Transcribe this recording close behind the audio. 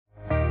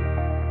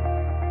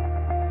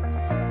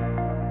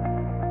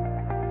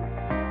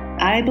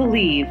I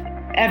believe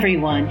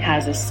everyone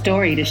has a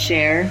story to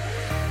share.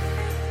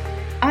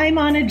 I'm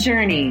on a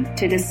journey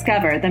to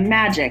discover the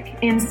magic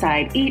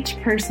inside each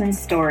person's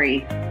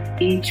story.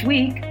 Each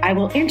week, I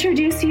will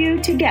introduce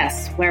you to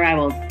guests where I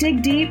will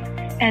dig deep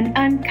and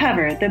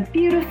uncover the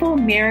beautiful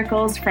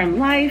miracles from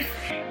life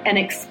and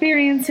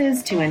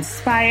experiences to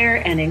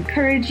inspire and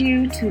encourage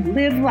you to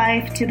live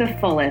life to the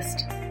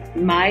fullest.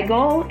 My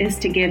goal is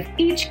to give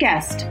each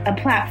guest a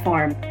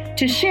platform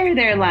to share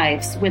their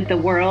lives with the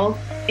world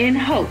in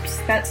hopes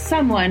that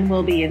someone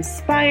will be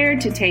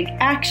inspired to take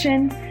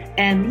action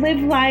and live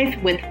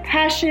life with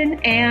passion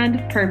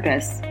and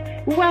purpose.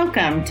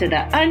 Welcome to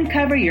the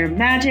Uncover Your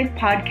Magic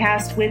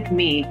podcast with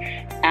me,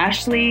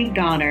 Ashley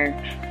Goner.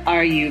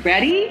 Are you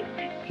ready?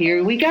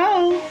 Here we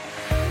go.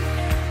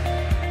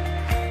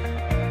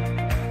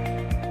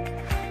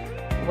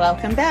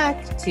 Welcome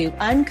back to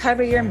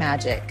Uncover Your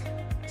Magic.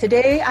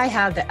 Today, I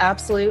have the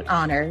absolute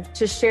honor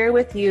to share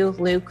with you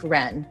Luke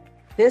Wren.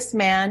 This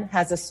man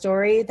has a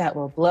story that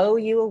will blow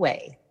you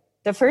away.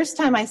 The first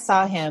time I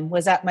saw him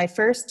was at my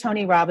first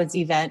Tony Robbins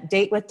event,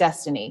 Date with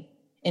Destiny,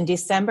 in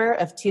December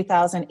of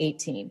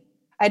 2018.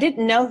 I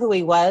didn't know who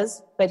he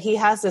was, but he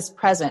has this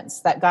presence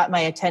that got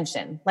my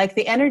attention, like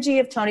the energy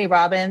of Tony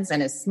Robbins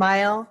and his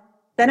smile.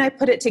 Then I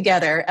put it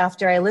together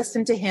after I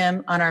listened to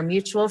him on our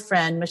mutual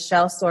friend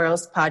Michelle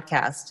Sorrell's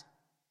podcast.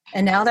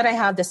 And now that I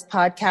have this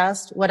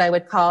podcast, what I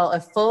would call a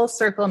full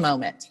circle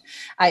moment,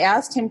 I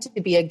asked him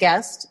to be a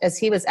guest as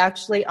he was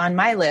actually on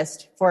my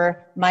list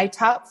for my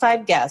top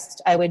 5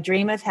 guests I would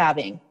dream of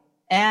having.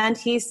 And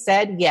he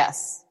said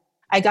yes.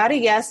 I got a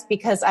yes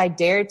because I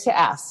dared to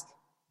ask.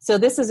 So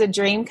this is a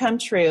dream come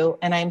true,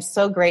 and I'm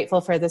so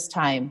grateful for this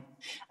time.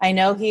 I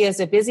know he is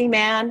a busy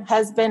man,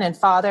 husband, and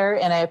father,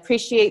 and I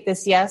appreciate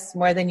this yes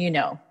more than you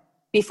know.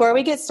 Before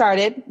we get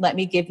started, let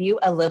me give you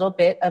a little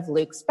bit of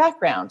Luke's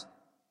background.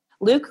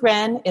 Luke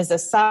Wren is a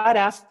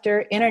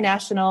sought-after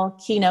international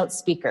keynote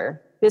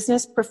speaker,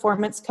 business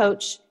performance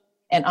coach,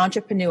 and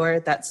entrepreneur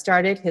that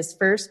started his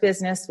first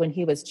business when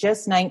he was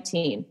just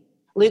 19.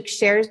 Luke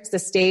shares the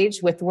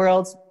stage with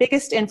world's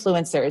biggest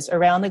influencers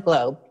around the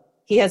globe.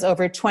 He has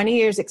over 20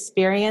 years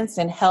experience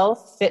in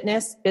health,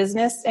 fitness,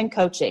 business, and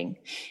coaching,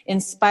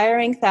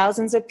 inspiring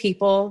thousands of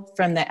people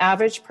from the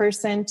average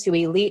person to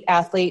elite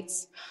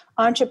athletes,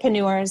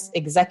 entrepreneurs,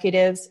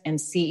 executives, and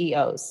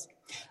CEOs.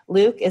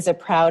 Luke is a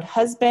proud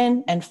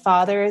husband and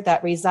father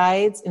that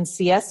resides in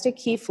Siesta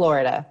Key,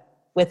 Florida,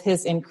 with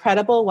his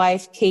incredible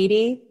wife,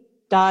 Katie,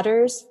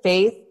 daughters,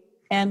 Faith,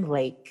 and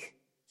Lake.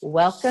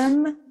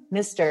 Welcome,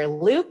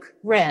 Mr. Luke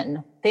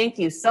Wren. Thank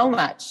you so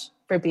much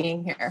for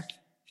being here.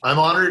 I'm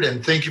honored,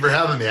 and thank you for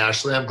having me,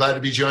 Ashley. I'm glad to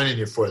be joining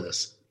you for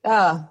this.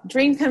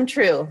 Dream come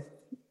true.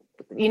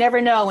 You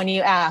never know when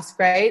you ask,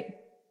 right?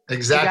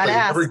 Exactly. You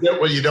never get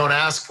what you don't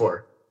ask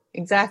for.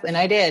 Exactly, and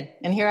I did,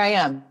 and here I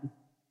am,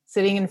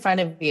 sitting in front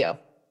of you.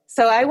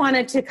 So I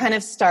wanted to kind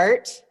of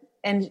start,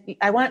 and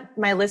I want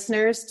my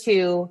listeners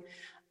to,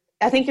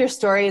 I think your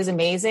story is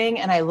amazing,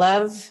 and I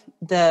love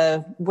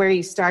where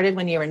you started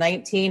when you were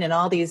 19 and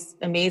all these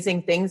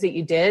amazing things that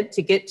you did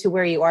to get to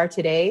where you are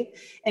today,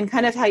 and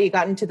kind of how you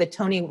got into the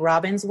Tony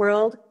Robbins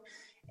world,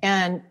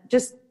 and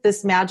just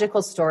this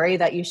magical story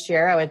that you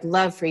share. I would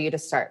love for you to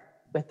start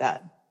with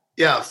that.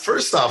 Yeah,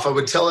 first off, I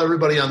would tell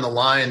everybody on the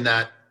line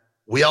that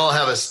we all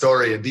have a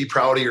story, and be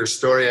proud of your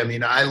story. I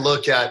mean, I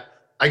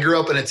grew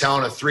up in a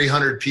town of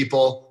 300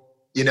 people,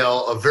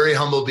 of very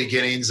humble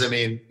beginnings. I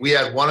mean, we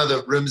had one of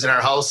the rooms in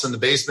our house in the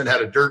basement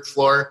had a dirt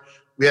floor.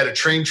 We had a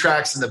train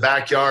tracks in the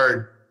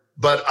backyard,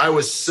 but I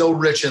was so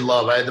rich in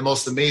love. I had the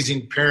most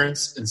amazing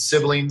parents and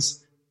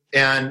siblings.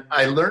 And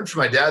I learned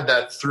from my dad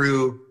that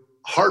through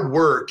hard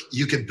work,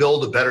 you could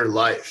build a better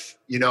life.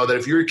 That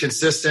if you're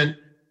consistent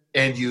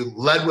and you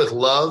led with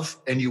love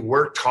and you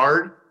worked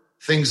hard,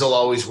 things will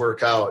always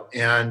work out.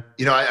 And,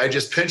 I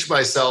just pinch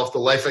myself, the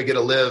life I get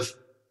to live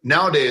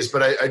nowadays.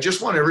 But I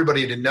just want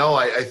everybody to know,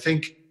 I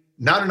think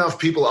not enough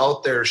people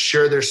out there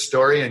share their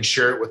story and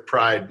share it with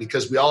pride,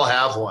 because we all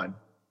have one.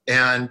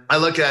 And I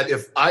look at,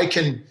 if I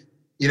can,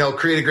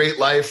 create a great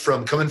life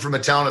from coming from a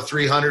town of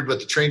 300 with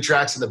the train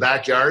tracks in the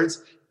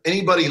backyards,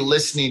 anybody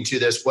listening to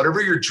this,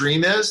 whatever your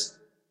dream is,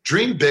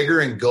 dream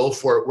bigger and go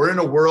for it. We're in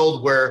a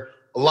world where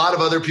a lot of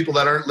other people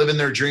that aren't living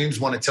their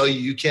dreams want to tell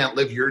you can't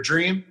live your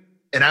dream.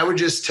 And I would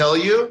just tell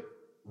you,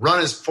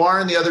 run as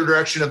far in the other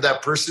direction of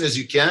that person as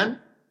you can,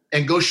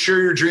 and go share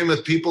your dream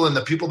with people, and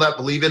the people that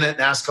believe in it and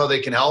ask how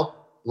they can help,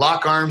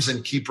 lock arms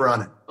and keep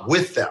running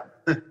with them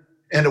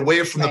and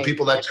away from the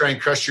people that try and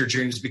crush your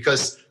dreams,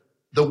 because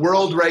the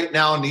world right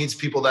now needs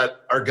people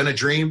that are going to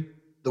dream.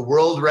 The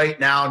world right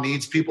now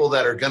needs people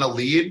that are going to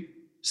lead.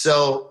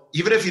 So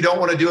even if you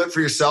don't want to do it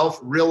for yourself,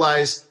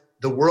 realize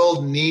the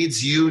world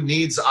needs you,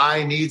 needs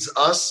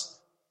us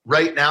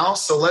right now.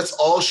 So let's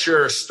all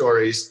share our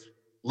stories.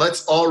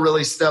 Let's all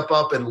really step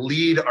up and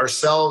lead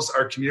ourselves,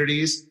 our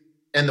communities,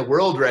 and the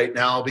world right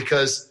now,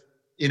 because,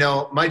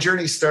 my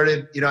journey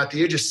started, at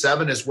the age of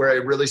 7 is where I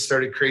really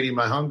started creating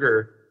my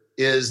hunger.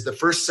 Is the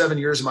first 7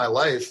 years of my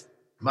life,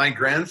 my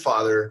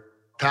grandfather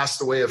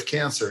passed away of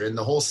cancer. In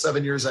the whole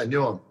 7 years I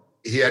knew him,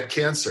 he had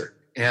cancer.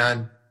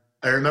 And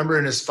I remember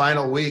in his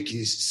final week,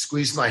 he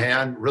squeezed my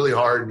hand really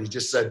hard and he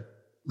just said,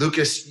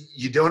 Lucas,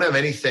 you don't have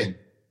anything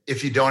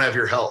if you don't have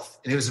your health.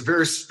 And he was a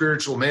very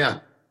spiritual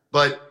man.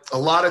 But a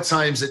lot of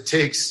times it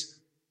takes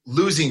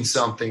losing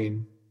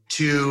something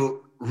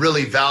to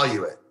really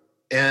value it.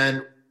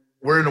 And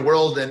we're in a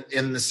world and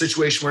in the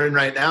situation we're in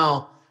right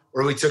now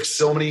where we took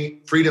so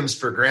many freedoms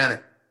for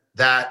granted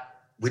that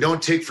we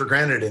don't take for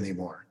granted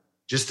anymore.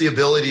 Just the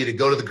ability to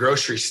go to the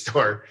grocery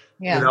store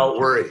without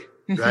worry,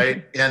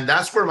 right? And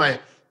that's where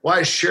why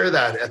I share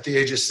that at the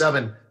age of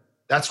 7,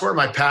 that's where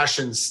my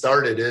passion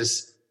started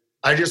is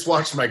I just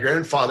watched my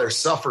grandfather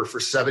suffer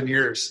for 7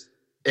 years.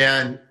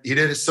 And he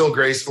did it so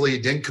gracefully. He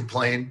didn't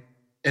complain.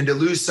 And to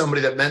lose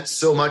somebody that meant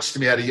so much to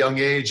me at a young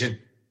age. And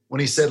when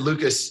he said,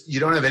 Lucas, you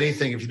don't have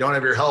anything if you don't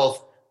have your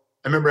health.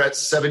 I remember at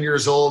 7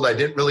 years old, I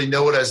didn't really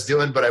know what I was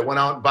doing, but I went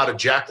out and bought a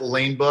Jack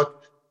LaLanne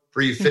book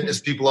for you fitness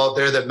people out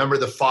there that remember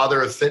the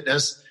father of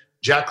fitness,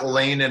 Jack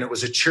LaLanne. And it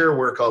was a chair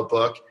workout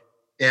book.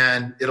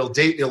 And it'll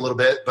date me a little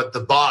bit, but the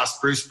boss,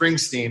 Bruce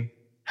Springsteen,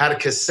 had a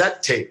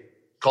cassette tape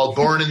called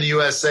Born in the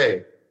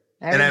USA.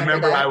 And I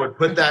remember I would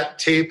put that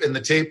tape in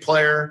the tape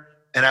player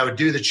and I would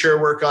do the chair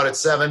workout at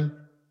 7.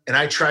 And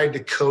I tried to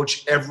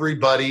coach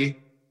everybody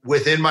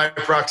within my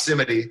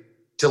proximity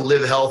to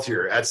live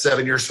healthier at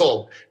 7 years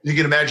old. You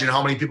can imagine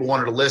how many people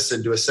wanted to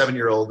listen to a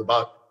 7-year-old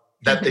about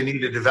that they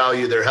needed to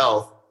value their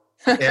health.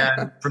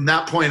 And from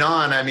that point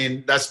on, I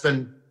mean, that's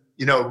been,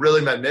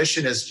 really my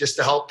mission is just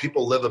to help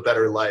people live a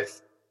better life.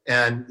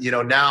 And,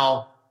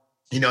 now,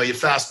 you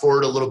fast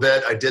forward a little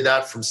bit. I did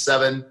that from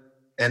 7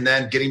 and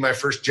then getting my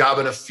first job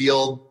in a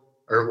field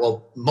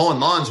mowing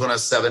lawns when I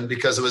was 7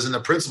 because I was in the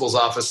principal's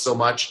office so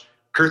much.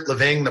 Kurt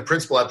Leving, the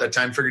principal at that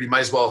time, figured he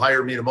might as well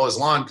hire me to mow his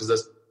lawn because I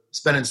was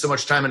spending so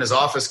much time in his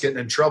office getting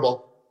in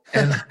trouble.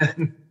 And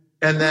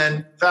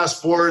then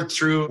fast forward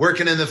through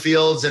working in the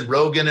fields and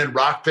Rogan and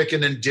rock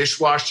picking and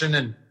dishwashing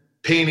and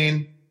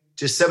painting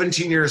to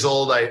 17 years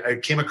old. I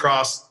came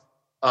across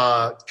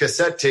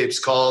cassette tapes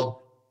called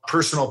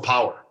Personal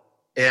Power.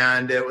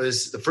 And it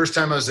was the first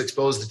time I was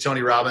exposed to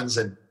Tony Robbins.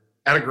 And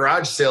at a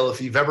garage sale,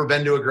 if you've ever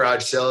been to a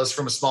garage sale, it's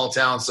from a small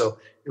town. So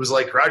it was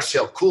like, garage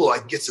sale, cool, I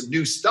can get some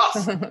new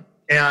stuff.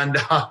 and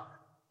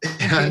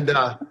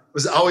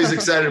was always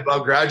excited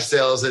about garage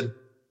sales and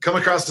come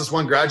across this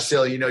one garage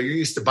sale. You're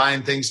used to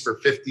buying things for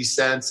 50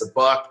 cents,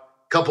 $1,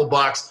 couple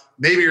bucks.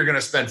 Maybe you're going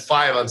to spend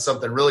 $5 on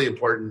something really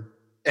important.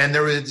 And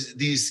there was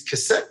these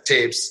cassette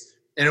tapes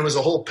and it was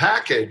a whole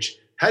package.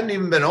 Hadn't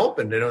even been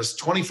opened and it was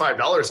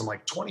 $25. I'm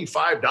like,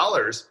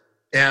 $25?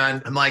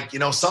 And I'm like,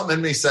 something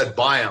in me said,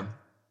 buy them.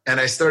 And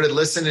I started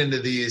listening to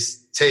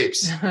these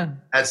tapes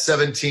at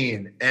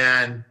 17.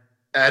 And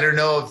I don't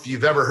know if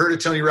you've ever heard of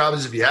Tony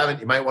Robbins. If you haven't,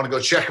 you might want to go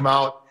check him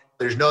out.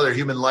 There's no other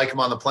human like him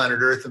on the planet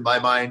Earth in my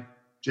mind.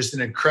 Just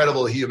an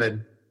incredible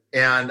human.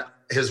 And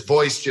his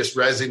voice just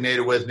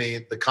resonated with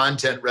me. The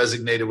content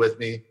resonated with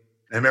me. And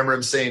I remember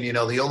him saying,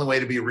 the only way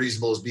to be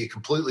reasonable is be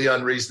completely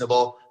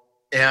unreasonable.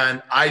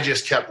 And I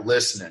just kept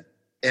listening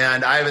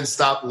and I haven't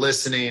stopped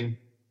listening.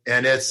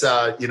 And it's,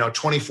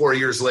 24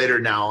 years later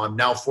now, I'm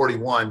now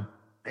 41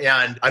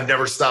 and I've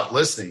never stopped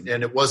listening.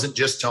 And it wasn't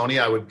just Tony.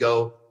 I would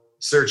go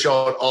search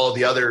out all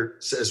the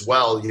others as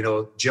well.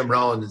 Jim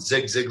Rohn and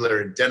Zig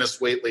Ziglar and Dennis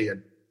Waitley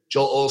and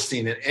Joel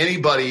Osteen and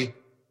anybody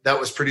that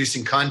was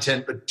producing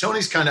content. But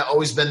Tony's kind of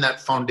always been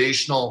that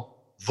foundational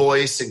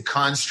voice and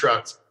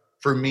construct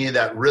for me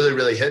that really,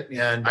 really hit me.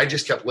 And I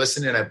just kept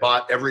listening. I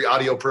bought every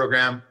audio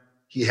program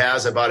he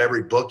has. I bought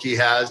every book he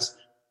has,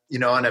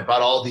 and I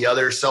bought all the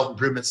other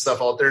self-improvement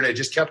stuff out there. And I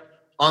just kept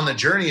on the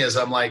journey as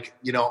I'm like,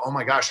 oh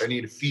my gosh, I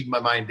need to feed my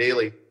mind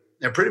daily.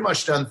 And I've pretty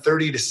much done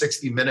 30 to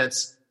 60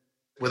 minutes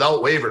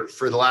without waiver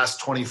for the last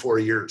 24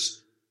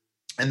 years.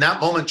 And that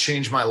moment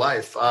changed my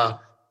life.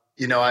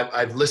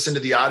 I've listened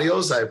to the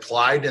audios, I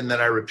applied, and then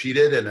I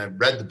repeated, and I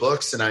read the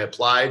books and I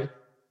applied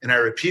and I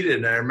repeated.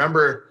 And I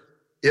remember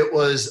it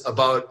was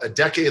about a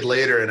decade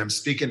later and I'm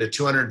speaking to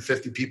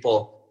 250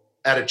 people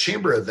at a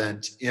chamber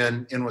event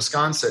in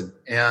Wisconsin.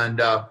 And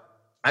I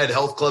had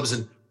health clubs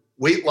and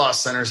weight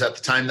loss centers at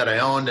the time that I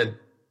owned. And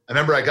I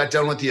remember I got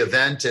done with the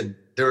event and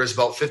there was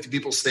about 50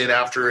 people stayed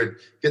after and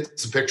getting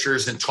some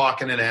pictures and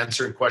talking and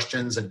answering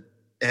questions. And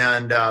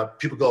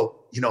people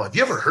go, have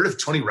you ever heard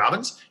of Tony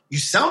Robbins? You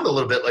sound a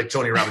little bit like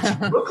Tony Robbins.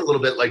 You look a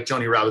little bit like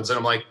Tony Robbins. And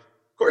I'm like,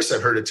 of course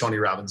I've heard of Tony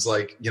Robbins.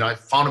 Like, I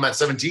found him at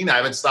 17. I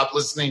haven't stopped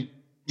listening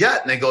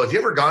yet. And they go, have you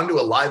ever gone to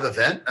a live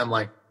event? And I'm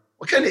like,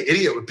 what kind of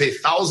idiot would pay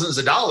thousands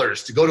of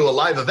dollars to go to a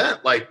live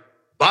event? Like,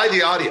 buy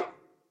the audio,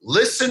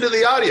 listen to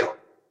the audio,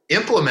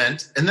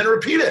 implement, and then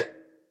repeat it.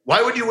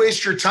 Why would you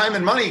waste your time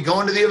and money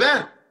going to the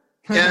event?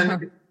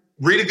 And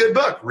read a good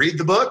book, read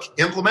the book,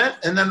 implement,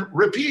 and then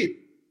repeat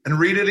and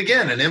read it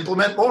again and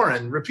implement more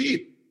and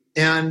repeat.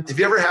 And have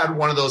you ever had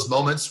one of those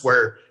moments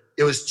where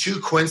it was too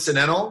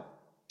coincidental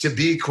to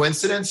be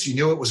coincidence? You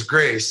knew it was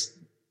grace.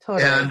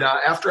 Totally. And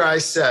after I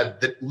said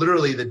that,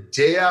 literally the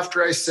day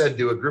after I said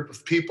to a group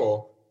of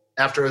people,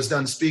 after I was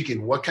done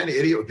speaking, what kind of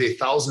idiot would pay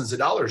thousands of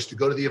dollars to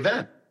go to the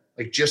event?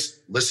 Like, just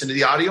listen to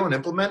the audio and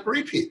implement and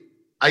repeat.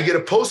 I get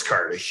a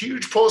postcard, a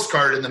huge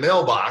postcard in the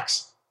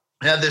mailbox.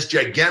 It had this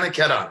gigantic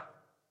head on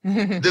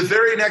it. The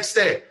very next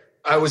day,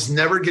 I was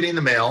never getting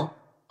the mail,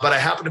 but I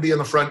happened to be in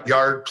the front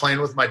yard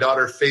playing with my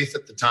daughter, Faith,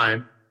 at the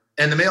time.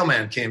 And the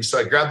mailman came. So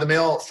I grabbed the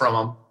mail from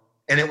him,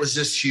 and it was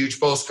this huge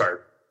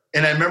postcard.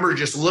 And I remember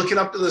just looking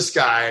up to the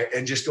sky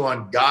and just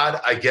going, God,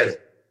 I get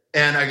it.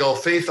 And I go,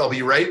 Faith, I'll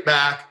be right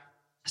back.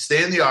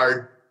 Stay in the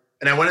yard.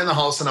 And I went in the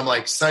house and I'm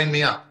like, sign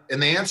me up.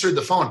 And they answered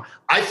the phone.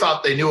 I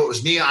thought they knew it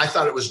was me. I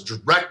thought it was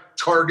direct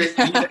target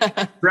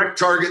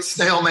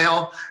snail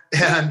mail.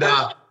 And,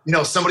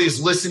 somebody's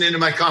listening to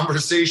my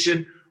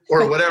conversation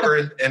or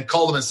whatever and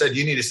called them and said,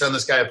 you need to send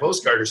this guy a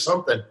postcard or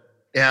something.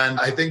 And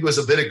I think it was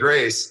a bit of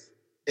grace.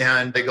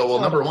 And they go, well,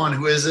 number one,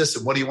 who is this?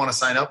 And what do you want to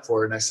sign up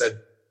for? And I said,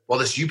 well,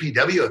 this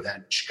UPW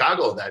event,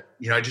 Chicago, that,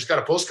 I just got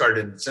a postcard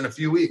in. It's in a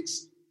few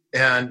weeks.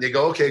 And they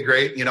go, okay,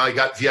 great. I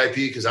got VIP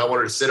because I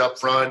wanted to sit up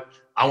front.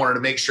 I wanted to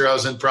make sure I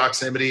was in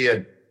proximity.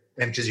 And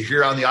because you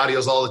hear on the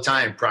audios all the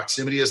time,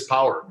 proximity is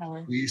power.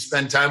 Who you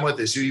spend time with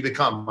is who you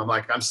become. I'm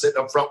like, I'm sitting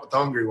up front with the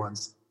hungry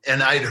ones.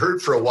 And I'd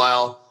heard for a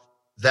while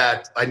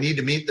that I need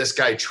to meet this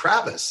guy,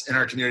 Travis, in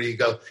our community. You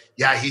go,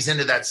 yeah, he's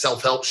into that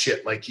self-help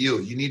shit like you.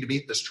 You need to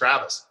meet this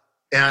Travis.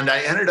 And I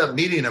ended up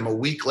meeting him a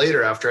week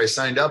later after I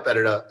signed up at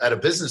a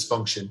business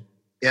function.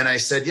 And I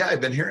said, yeah,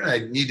 I've been here and I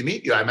need to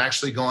meet you. I'm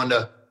actually going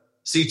to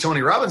see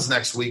Tony Robbins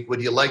next week.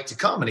 Would you like to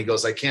come? And he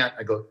goes, I can't.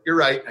 I go, you're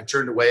right. I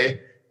turned away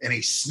and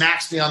he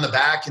smacks me on the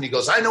back and he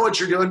goes, I know what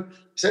you're doing. I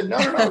said, no,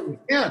 you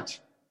can't,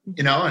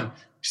 and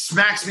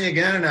smacks me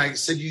again. And I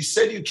said, you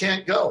said you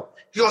can't go.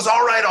 He goes,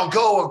 all right, I'll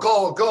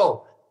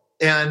go.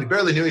 And we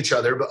barely knew each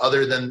other, but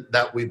other than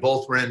that, we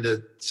both were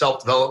into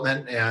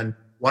self-development and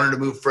wanted to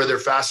move further,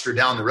 faster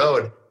down the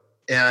road.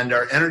 And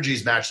our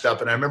energies matched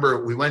up. And I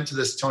remember we went to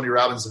this Tony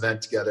Robbins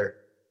event together.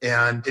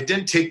 And it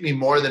didn't take me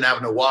more than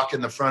having to walk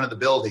in the front of the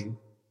building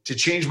to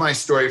change my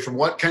story from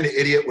what kind of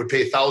idiot would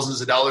pay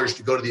thousands of dollars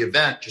to go to the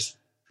event, just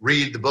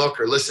read the book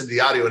or listen to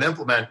the audio and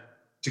implement,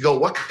 to go,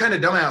 what kind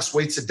of dumbass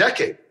waits a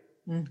decade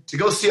to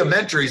go see a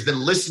mentor he's been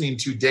listening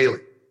to daily?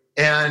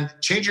 And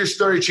change your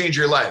story, change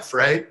your life,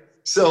 right?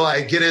 So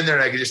I get in there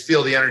and I can just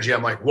feel the energy.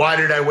 I'm like, why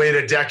did I wait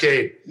a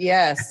decade?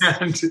 Yes.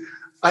 And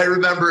I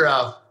remember,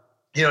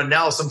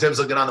 now sometimes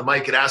I'll get on the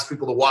mic and ask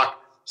people to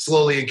walk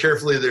slowly and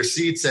carefully to their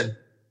seats. And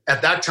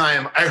at that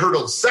time, I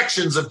hurdled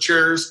sections of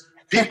chairs,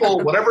 people,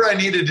 whatever I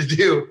needed to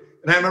do.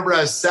 And I remember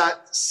I was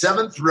sat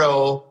 7th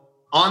row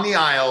on the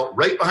aisle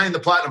right behind the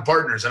Platinum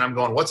Partners. And I'm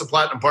going, what's a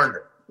Platinum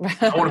Partner?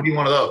 I want to be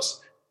one of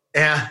those.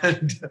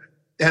 And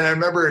I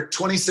remember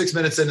 26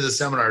 minutes into the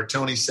seminar,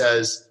 Tony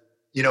says,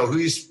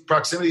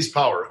 proximity is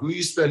power. Who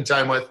you spend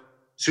time with,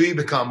 is who you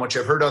become, which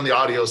I've heard on the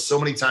audio so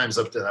many times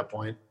up to that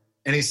point.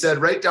 And he said,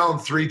 write down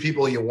 3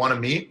 people you want to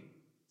meet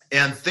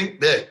and think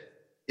big.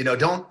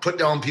 Don't put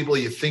down people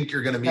you think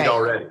you're going to meet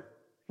already.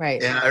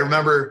 Right. And I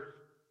remember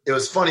it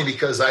was funny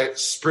because I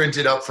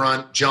sprinted up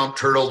front, jumped,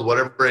 hurdled,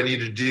 whatever I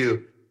needed to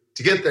do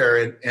to get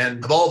there.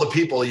 And of all the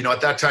people,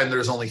 at that time, there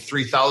was only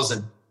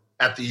 3,000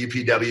 at the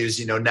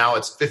UPWs. Now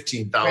it's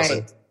 15,000.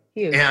 Right.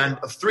 Huge. And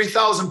of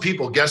 3,000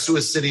 people, guess who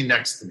is sitting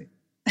next to me?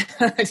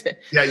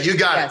 Yeah, you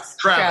got it.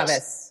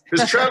 Travis.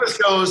 Because Travis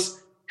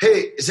goes,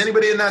 hey, is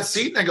anybody in that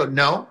seat? And I go,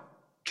 no.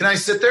 Can I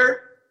sit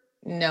there?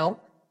 No.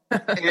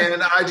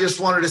 And I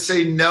just wanted to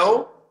say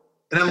no.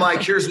 And I'm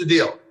like, here's the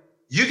deal.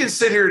 You can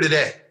sit here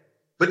today,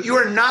 but you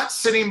are not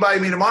sitting by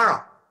me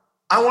tomorrow.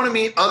 I want to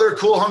meet other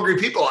cool, hungry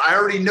people. I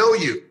already know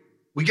you.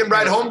 We can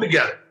ride home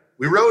together.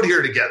 We rode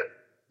here together.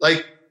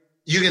 Like,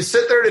 you can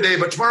sit there today,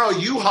 but tomorrow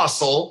you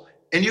hustle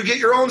and you get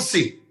your own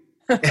seat.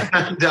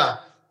 And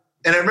I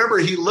remember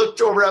he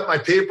looked over at my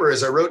paper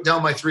as I wrote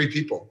down my 3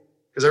 people,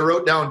 because I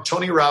wrote down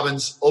Tony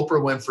Robbins,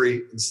 Oprah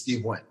Winfrey, and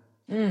Steve Wynn.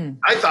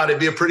 I thought it'd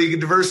be a pretty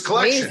diverse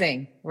collection.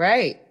 Amazing.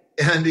 Right.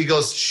 And he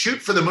goes,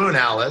 shoot for the moon,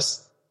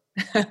 Alice.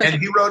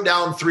 And he wrote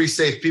down 3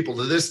 safe people.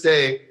 To this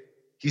day,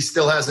 he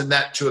still hasn't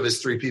met 2 of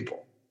his 3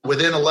 people.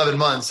 Within 11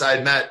 months, I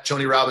had met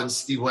Tony Robbins,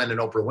 Steve Wynn,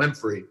 and Oprah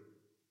Winfrey.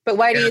 But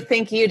why do you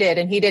think you did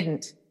and he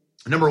didn't?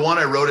 Number one,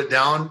 I wrote it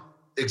down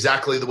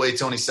exactly the way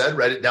Tony said,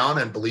 write it down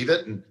and believe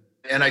it. And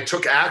I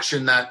took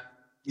action that,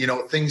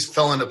 things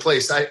fell into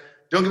place.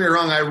 Don't get me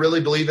wrong, I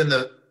really believe in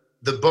the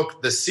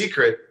book, The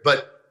Secret,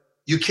 but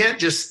you can't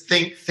just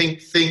think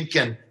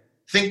and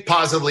think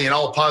positively and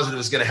all positive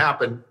is going to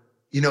happen.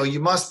 You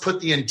must put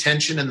the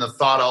intention and the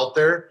thought out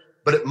there,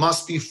 but it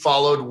must be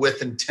followed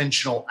with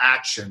intentional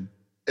action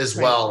as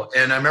well.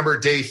 And I remember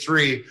day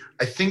 3,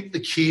 I think the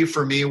key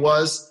for me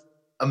was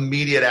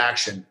immediate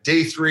action.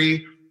 Day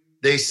 3,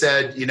 they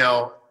said,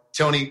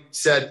 Tony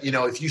said,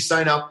 if you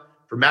sign up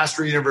for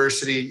Mastery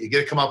University, you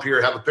get to come up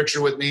here, have a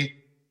picture with me.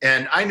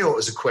 And I knew it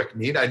was a quick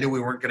meet. I knew we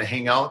weren't going to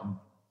hang out and,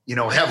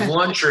 have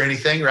lunch or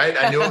anything, right?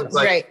 I knew it was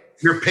like,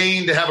 you're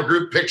paying to have a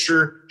group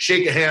picture,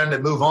 shake a hand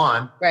and move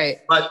on. Right.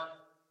 But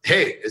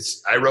hey,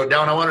 I wrote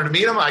down I wanted to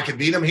meet him. I could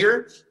meet him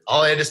here.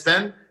 All I had to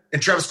spend.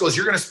 And Travis goes,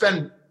 you're going to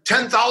spend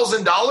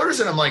 $10,000?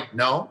 And I'm like,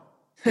 no.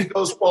 He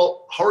goes,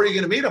 well, how are you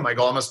going to meet him? I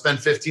go, I'm going to spend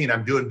 15.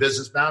 I'm doing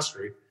business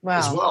mastery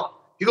as well.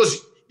 He goes,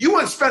 you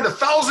wouldn't spend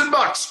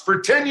 $1,000 for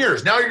 10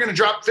 years. Now you're going to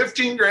drop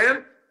 15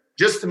 grand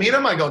just to meet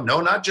him? I go,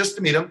 no, not just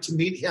to meet him, to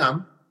meet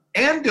him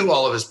and do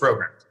all of his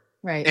programs.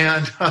 Right.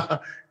 And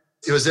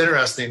it was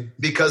interesting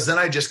because then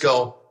I just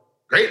go,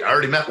 great, I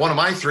already met one of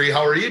my 3.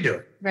 How are you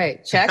doing?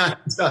 Right. Check.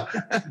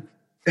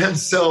 And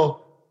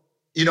so,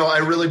 I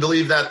really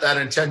believe that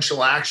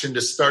intentional action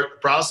to start the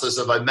process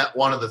of I met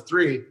one of the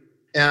 3.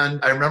 And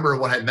I remember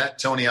when I met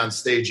Tony on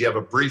stage, you have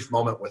a brief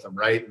moment with him,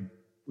 right? And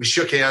we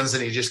shook hands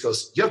and he just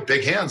goes, you have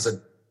big hands.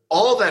 And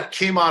all that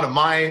came out of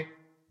my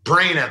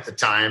brain at the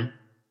time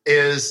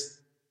is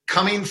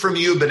coming from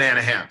you,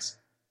 banana hands.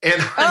 And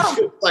I'm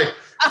just like,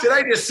 did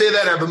I just say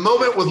that? I have a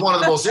moment with one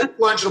of the most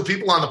influential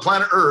people on the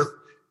planet Earth.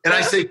 And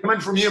I say, coming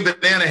from you,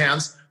 banana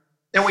hands.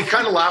 And we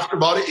kind of laughed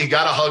about it. You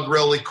got a hug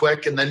really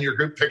quick and then your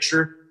group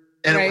picture.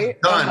 And it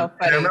was done.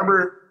 And I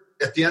remember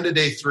at the end of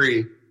day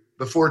 3,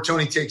 before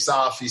Tony takes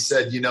off, he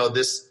said,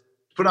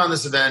 put on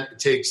this event, it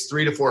takes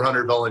 300 to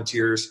 400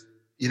 volunteers,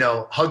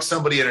 hug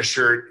somebody in a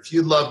shirt. If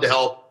you'd love to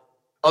help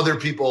other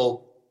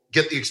people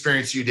get the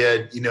experience you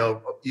did,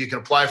 you can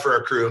apply for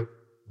our crew.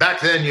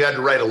 Back then you had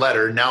to write a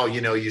letter. Now,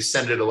 you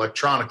send it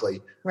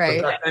electronically.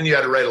 Right. But back then you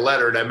had to write a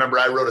letter. And I remember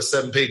I wrote a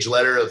 7-page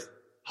letter of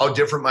how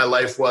different my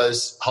life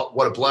was,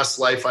 what a blessed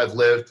life I've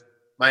lived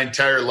my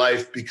entire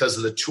life because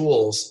of the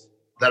tools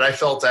that I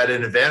felt I had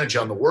an advantage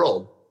on the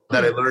world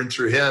that I learned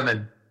through him.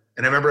 And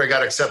I remember I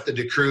got accepted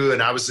to crew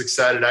and I was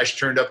excited. I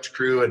turned up to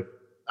crew and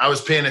I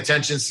was paying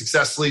attention,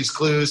 Success Leaves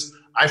Clues.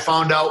 I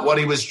found out what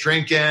he was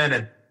drinking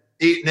and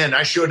eating. And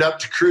I showed up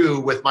to crew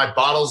with my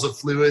bottles of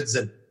fluids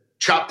and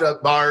chopped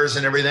up bars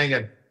and everything.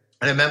 And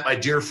I met my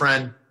dear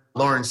friend,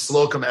 Lauren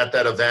Slocum, at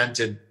that event.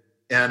 And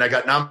I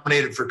got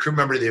nominated for crew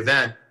member of the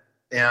event.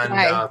 And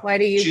why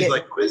do you she's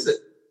like, who is it?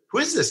 Who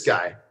is this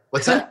guy?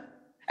 What's that?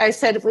 I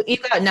said, you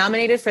got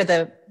nominated for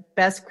the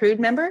best crew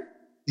member?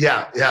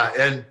 Yeah.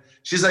 And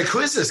she's like, who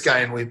is this guy?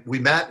 And we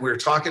met, we were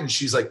talking, and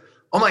she's like,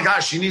 oh my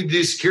gosh, you need to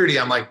do security.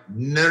 I'm like,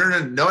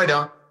 no, I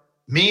don't.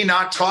 Me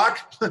not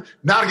talk?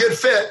 Not a good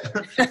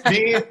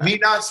fit. me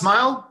not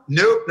smile?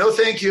 Nope, no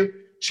thank you.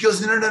 She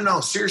goes, no,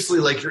 seriously,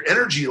 like your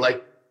energy,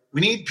 like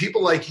we need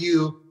people like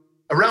you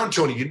around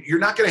Tony. You're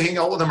not going to hang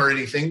out with him or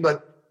anything,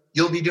 but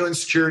you'll be doing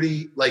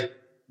security, like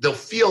they'll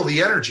feel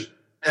the energy.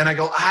 And I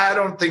go, I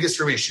don't think it's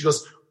for me. She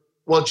goes,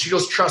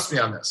 trust me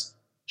on this.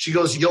 She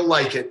goes, you'll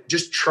like it.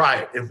 Just try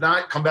it. If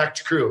not, come back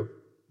to crew.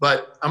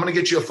 But I'm going to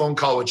get you a phone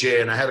call with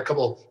Jay. And I had a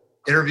couple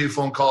interview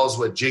phone calls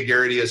with Jay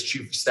Garrity as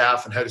chief of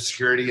staff and head of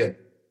security, and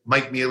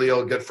Mike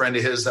Melio, a good friend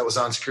of his that was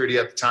on security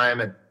at the time.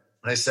 And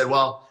I said,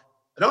 well,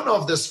 I don't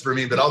know if this is for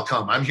me, but I'll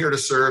come. I'm here to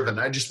serve. And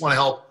I just want to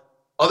help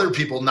other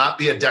people not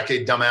be a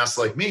decade dumbass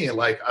like me.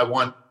 Like I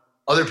want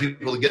other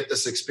people to get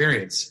this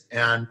experience,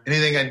 and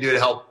anything I can do to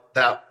help,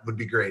 that would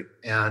be great.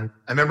 And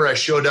I remember I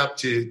showed up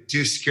to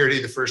do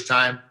security the first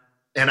time,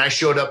 and I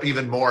showed up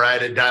even more. I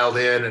had it dialed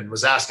in and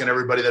was asking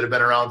everybody that had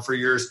been around for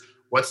years,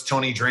 what's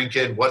Tony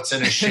drinking? What's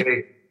in his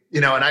shake?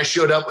 And I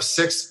showed up with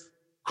 6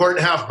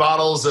 quart-and-a-half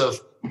bottles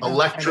of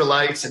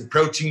electrolytes and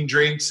protein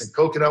drinks and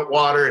coconut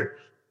water.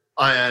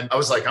 And I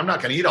was like, I'm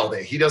not going to eat all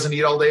day. He doesn't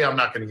eat all day. I'm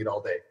not going to eat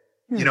all day.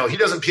 He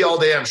doesn't pee all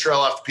day. I'm sure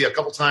I'll have to pee a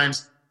couple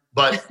times,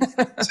 but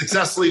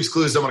Success Leaves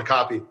Clues, I'm going to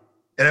copy.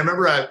 And I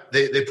remember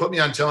they put me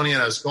on Tony,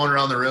 and I was going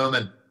around the room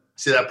and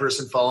see that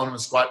person following him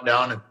and squatting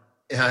down.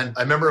 And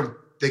I remember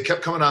they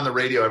kept coming on the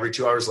radio every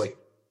 2 hours, like,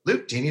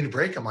 Luke, do you need a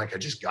break? I'm like, I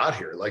just got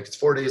here. Like, it's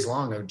 4 days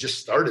long. I just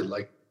started.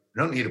 Like, I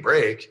don't need a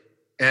break.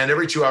 And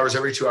every 2 hours,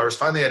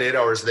 finally at 8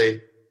 hours,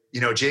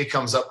 Jay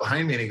comes up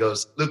behind me and he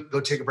goes, Luke, go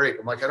take a break.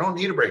 I'm like, I don't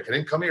need a break. I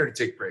didn't come here to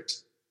take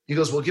breaks. He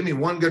goes, well, give me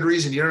one good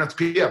reason you don't have to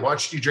pee. I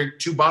watched you drink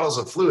 2 bottles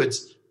of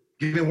fluids.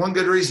 Give me one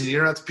good reason you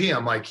don't have to pee.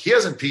 I'm like, he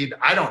hasn't peed.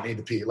 I don't need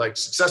to pee. Like,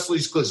 Success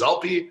Leaves Clues, I'll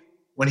pee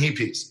when he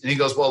pees. And he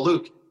goes, well,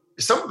 Luke,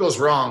 if something goes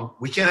wrong,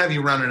 we can't have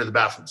you run into the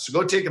bathroom. So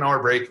go take an hour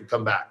break and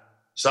come back.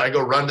 So I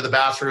go run to the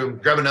bathroom,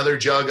 grab another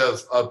jug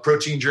of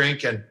protein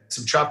drink and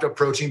some chopped up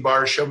protein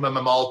bars, shove them in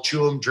my mouth,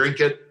 chew them, drink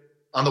it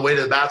on the way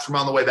to the bathroom,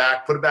 on the way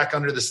back, put it back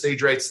under the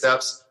stage right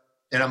steps.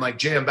 And I'm like,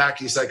 Jay, I'm back.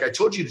 He's like, I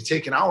told you to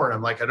take an hour. And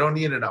I'm like, I don't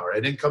need an hour.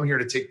 I didn't come here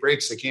to take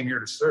breaks. I came here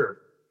to serve.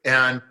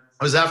 And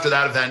it was after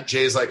that event,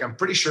 Jay's like, I'm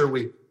pretty sure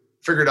we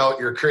figured out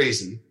you're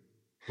crazy.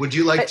 Would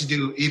you like to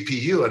do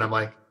EPU? And I'm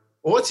like,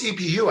 well, what's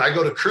EPU? I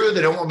go to crew.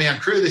 They don't want me on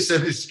crew. They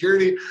send me to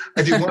security.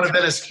 I do one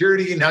event of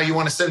security. Now you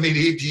want to send me to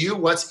EPU?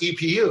 What's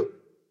EPU?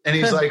 And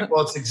he's like,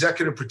 well, it's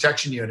Executive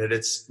Protection Unit.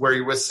 It's where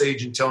you're with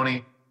Sage and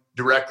Tony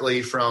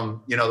directly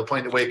from, the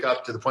point to wake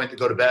up to the point to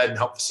go to bed and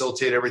help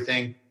facilitate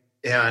everything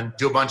and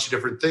do a bunch of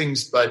different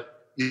things.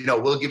 But,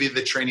 we'll give you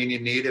the training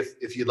you need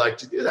if you'd like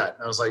to do that.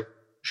 And I was like,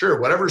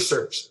 sure, whatever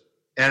serves.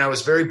 And I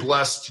was very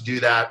blessed to do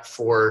that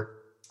for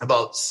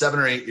about 7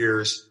 or 8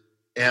 years.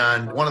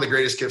 And one of the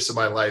greatest gifts of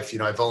my life,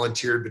 I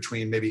volunteered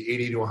between maybe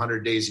 80 to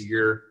 100 days a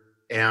year.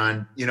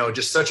 And,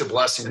 just such a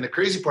blessing. And the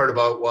crazy part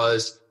about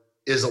it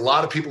is a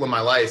lot of people in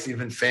my life,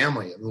 even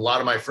family, and a lot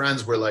of my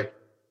friends were like,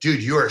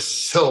 dude, you are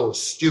so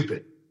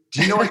stupid.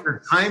 Do you know what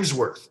your time's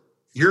worth?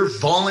 You're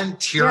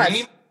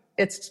volunteering.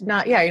 It's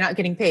not, you're not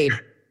getting paid.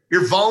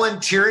 You're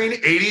volunteering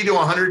 80 to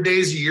 100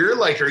 days a year.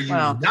 Like, are you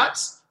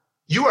nuts?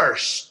 You are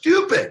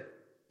stupid.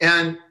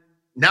 And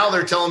now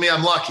they're telling me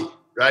I'm lucky,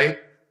 right?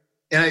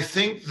 And I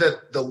think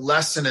that the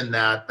lesson in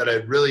that I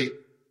really,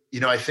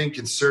 I think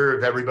can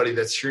serve everybody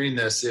that's hearing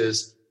this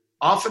is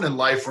often in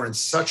life, we're in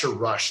such a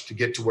rush to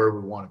get to where we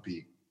want to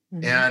be.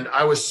 Mm-hmm. And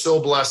I was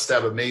so blessed to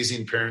have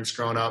amazing parents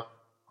growing up,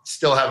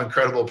 still have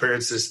incredible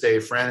parents this day,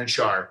 Fran and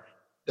Char,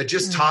 that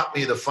just taught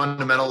me the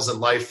fundamentals in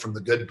life from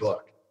the good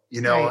book,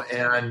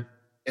 right.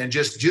 and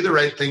just do the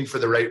right thing for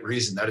the right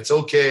reason, that it's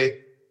okay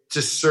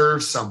to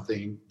serve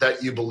something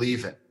that you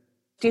believe in.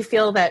 Do you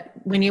feel that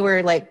when you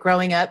were like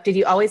growing up, did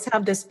you always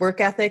have this work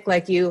ethic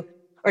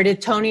or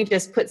did Tony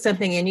just put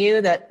something in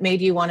you that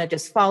made you want to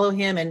just follow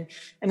him? And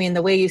I mean,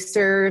 the way you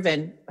serve,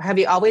 and have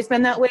you always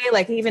been that way?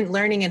 Like even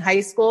learning in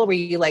high school, were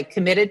you like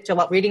committed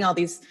to reading all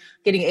these,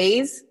 getting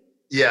A's?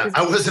 Yeah,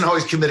 I wasn't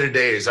always committed to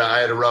A's. I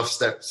had a rough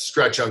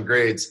stretch on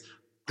grades.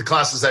 The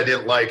classes I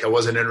didn't like, I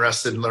wasn't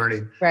interested in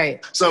learning.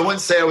 Right. So I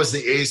wouldn't say I was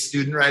the A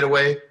student right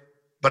away,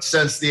 but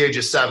since the age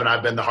of 7,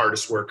 I've been the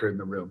hardest worker in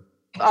the room.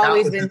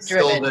 Always been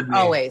driven,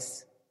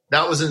 always.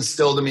 That was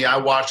instilled in me. I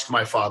watched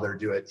my father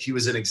do it. He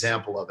was an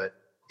example of it.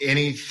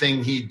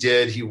 Anything he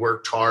did, he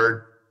worked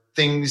hard.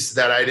 Things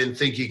that I didn't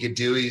think he could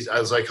do, I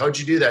was like, how'd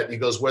you do that? And he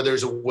goes, where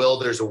there's a will,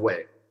 there's a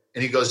way.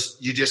 And he goes,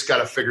 you just got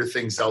to figure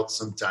things out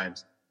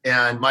sometimes.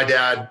 And my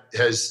dad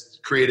has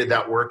created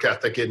that work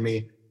ethic in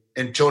me,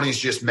 and Tony's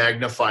just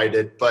magnified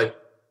it.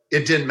 But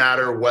it didn't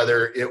matter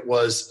whether it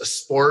was a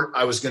sport.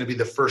 I was going to be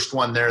the first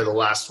one there, the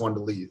last one to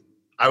leave.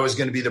 I was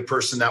going to be the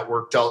person that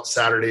worked out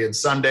Saturday and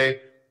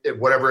Sunday.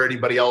 Whatever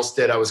anybody else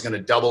did, I was going to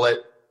double it.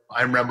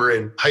 I remember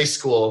in high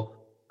school,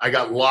 I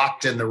got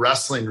locked in the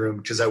wrestling room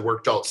because I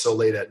worked out so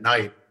late at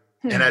night.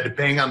 And I had to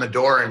bang on the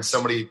door and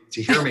somebody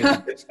to hear me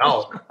get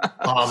out.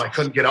 I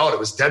couldn't get out. It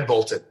was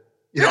deadbolted.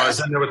 I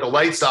was in there with the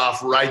lights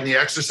off, riding the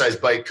exercise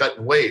bike,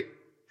 cutting weight.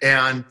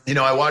 And,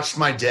 I watched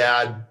my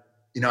dad,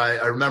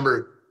 I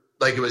remember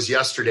like it was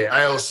yesterday.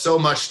 I owe so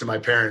much to my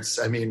parents.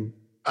 I mean,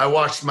 I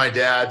watched my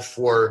dad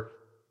for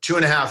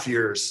 2.5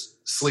 years,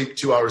 sleep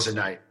 2 hours a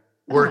night,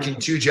 working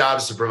 2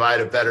 jobs to provide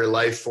a better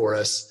life for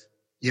us,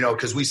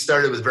 because we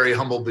started with very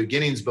humble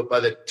beginnings. But by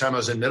the time I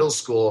was in middle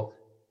school,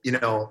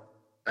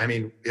 I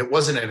mean, it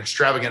wasn't an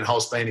extravagant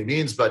house by any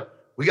means,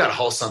 but we got a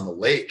house on the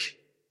lake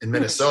in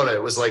Minnesota.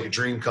 It was like a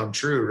dream come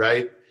true,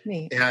 right?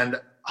 Neat.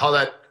 And how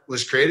that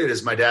was created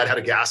is my dad had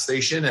a gas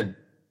station, and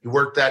he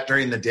worked that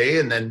during the day.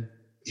 And then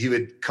he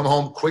would come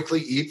home, quickly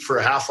eat for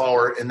a half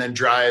hour, and then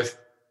drive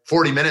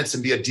 40 minutes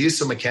and be a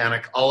diesel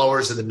mechanic all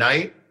hours of the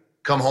night,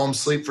 come home,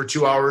 sleep for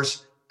 2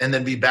 hours, and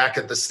then be back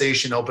at the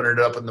station, opening it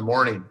up in the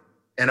morning.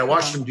 And I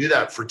watched him do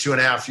that for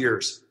 2.5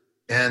 years.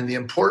 And the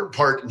important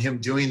part in him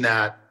doing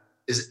that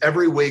is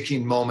every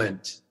waking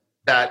moment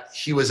that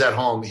he was at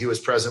home, he was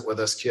present with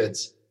us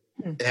kids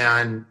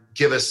and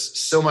give us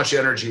so much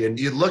energy. And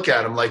you look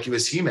at him like he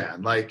was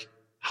He-Man, like,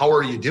 how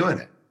are you doing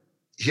it?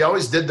 He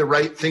always did the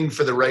right thing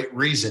for the right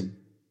reason,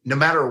 no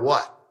matter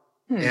what.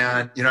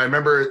 And, I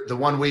remember the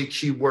one week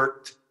he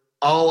worked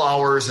all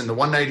hours, and the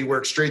one night he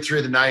worked straight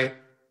through the night.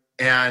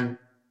 And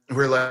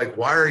we're like,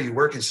 why are you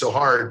working so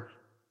hard?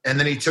 And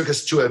then he took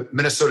us to a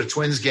Minnesota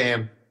Twins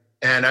game.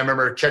 And I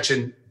remember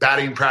catching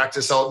batting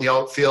practice out in the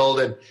outfield.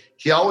 And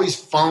he always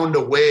found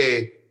a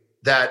way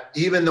that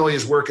even though he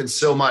was working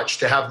so much,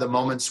 to have the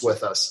moments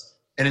with us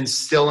and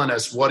instill in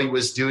us what he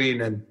was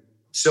doing. And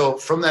so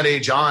from that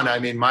age on, I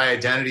mean, my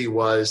identity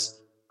was,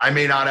 I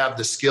may not have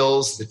the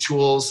skills, the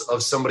tools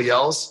of somebody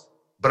else,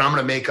 but I'm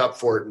going to make up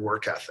for it in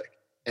work ethic.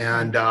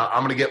 And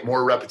I'm going to get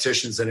more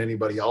repetitions than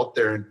anybody out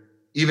there. And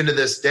even to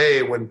this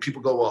day, when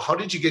people go, well, how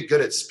did you get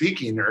good at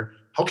speaking? Or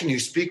how can you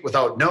speak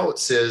without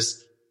notes?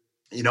 Is,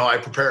 I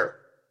prepare,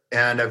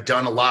 and I've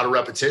done a lot of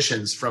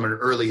repetitions from an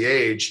early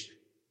age,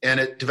 and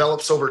it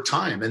develops over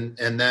time. And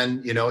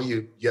then,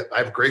 I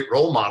have great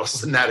role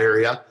models in that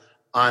area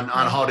on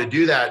how to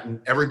do that.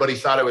 And everybody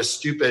thought I was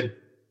stupid.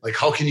 Like,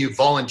 how can you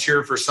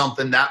volunteer for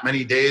something that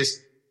many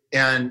days?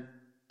 And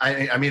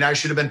I mean, I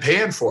should have been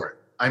paying for it.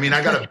 I mean,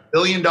 I got $1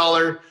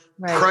 billion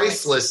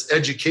priceless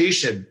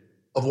education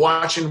of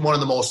watching one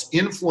of the most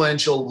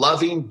influential,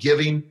 loving,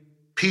 giving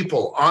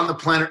people on the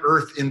planet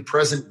Earth in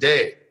present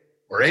day,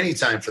 or any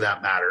time for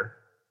that matter.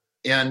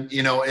 And,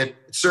 it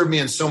served me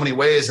in so many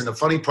ways. And the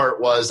funny part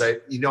was, I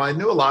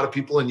knew a lot of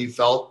people, and you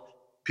felt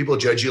people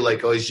judge you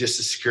like, oh, he's just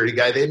a security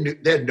guy. They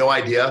had no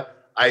idea.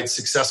 I had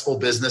successful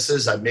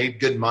businesses. I made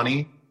good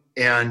money.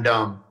 And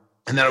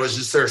then I was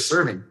just there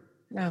serving.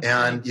 Okay.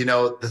 And,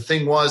 the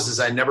thing was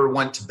I never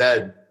went to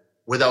bed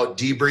without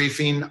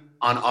debriefing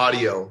on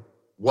audio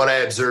what I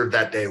observed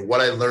that day, what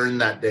I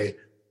learned that day,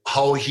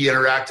 how he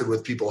interacted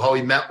with people, how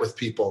he met with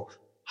people,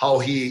 how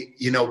he,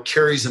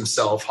 carries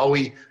himself, how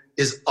he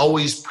is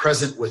always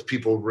present with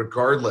people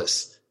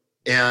regardless.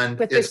 And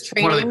it's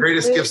one of the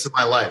greatest gifts of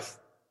my life.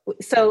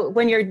 So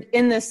when you're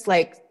in this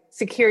like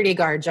security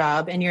guard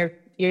job, and you're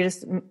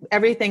just,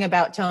 everything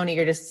about Tony,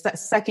 you're just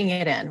sucking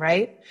it in,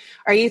 right?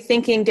 Are you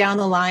thinking down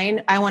the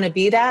line, I want to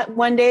be that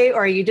one day?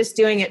 Or are you just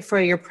doing it for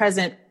your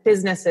present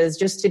businesses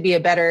just to be a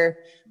better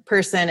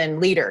person and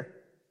leader.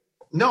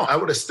 No, I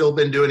would have still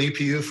been doing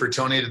EPU for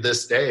Tony to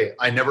this day.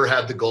 I never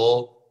had the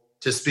goal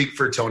to speak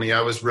for Tony.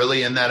 I was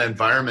really in that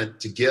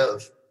environment to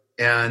give.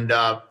 And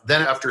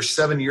then after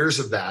 7 years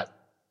of that,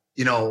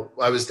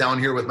 I was down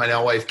here with my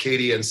now wife,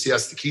 Katie, in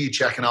Siesta Key,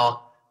 checking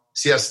out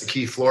Siesta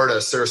Key, Florida,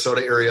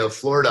 Sarasota area of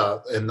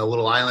Florida, in the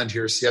little island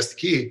here, Siesta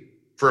Key,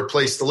 for a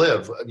place to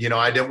live.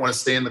 I didn't want to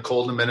stay in the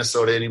cold in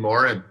Minnesota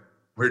anymore. And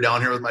we were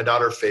down here with my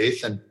daughter,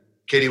 Faith, and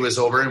Katie was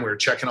over, and we were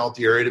checking out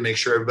the area to make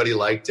sure everybody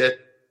liked it.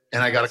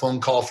 And I got a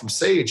phone call from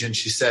Sage, and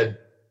she said,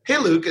 "Hey,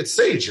 Luke, it's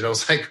Sage." And I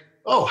was like,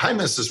 "Oh, hi,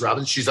 Mrs.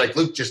 Robbins." She's like,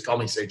 "Luke, just call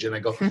me Sage." And I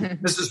go,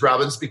 "Mrs.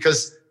 Robbins,"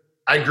 because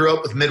I grew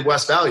up with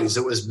Midwest values.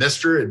 It was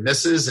Mr. and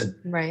Mrs. and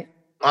right,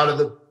 out of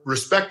the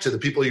respect to the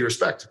people you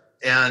respect.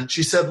 And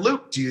she said,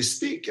 "Luke, do you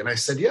speak?" And I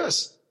said,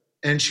 "Yes."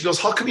 And she goes,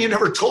 "How come you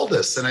never told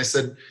us?" And I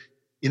said,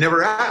 "You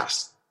never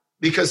asked."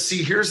 Because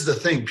see, here's the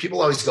thing.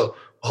 People always go,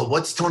 "Well,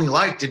 what's Tony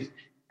like?" And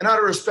out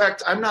of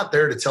respect, I'm not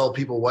there to tell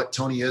people what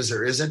Tony is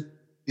or isn't.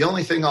 The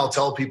only thing I'll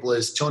tell people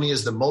is Tony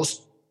is the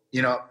most,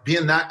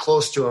 being that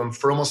close to him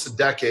for almost a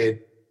decade,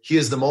 he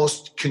is the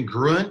most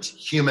congruent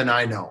human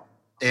I know.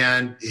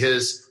 And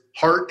his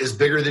heart is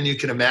bigger than you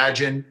can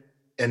imagine.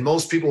 And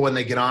most people, when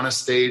they get on a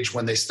stage,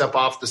 when they step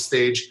off the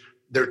stage,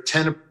 they're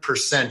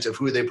 10% of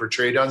who they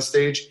portrayed on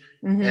stage.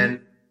 Mm-hmm.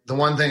 And the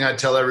one thing I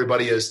tell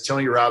everybody is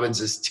Tony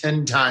Robbins is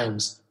 10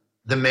 times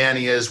the man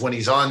he is when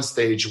he's on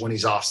stage, when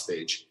he's off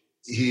stage.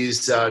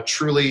 He's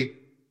truly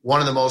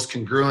one of the most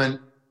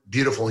congruent,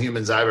 beautiful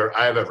humans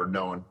I've ever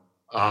known,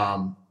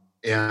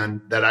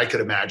 and that I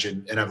could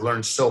imagine, and I've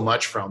learned so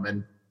much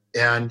from.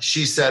 And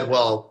she said,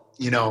 "Well,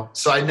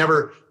 so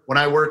when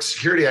I worked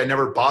security, I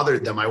never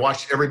bothered them. I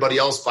watched everybody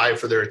else vie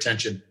for their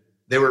attention.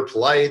 They were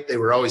polite. They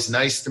were always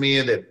nice to me.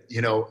 And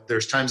that,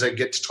 there's times I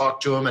get to talk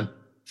to them and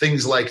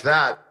things like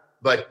that.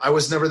 But I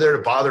was never there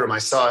to bother them. I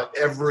saw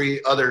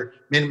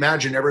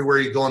imagine everywhere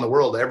you go in the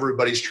world,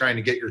 everybody's trying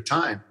to get your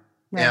time."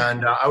 Right.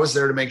 And I was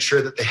there to make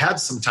sure that they had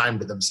some time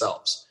to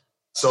themselves.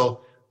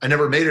 So I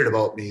never made it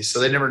about me. So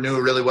they never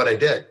knew really what I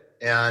did.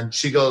 And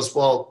she goes,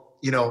 "Well,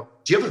 do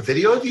you have a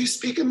video of you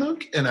speaking,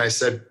 Luke?" And I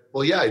said,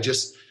 "Well, yeah, I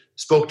just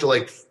spoke to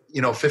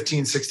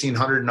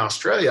 1,600 in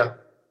Australia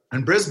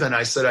and Brisbane."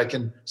 I said, "I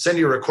can send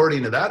you a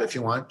recording of that if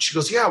you want." She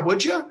goes, "Yeah,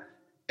 would you?"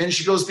 And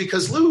she goes,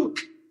 "Because Luke,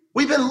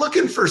 we've been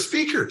looking for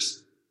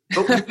speakers,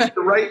 but we need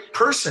the right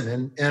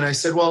person." And I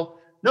said, "Well,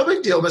 no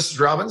big deal, Mrs.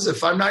 Robbins.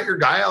 If I'm not your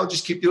guy, I'll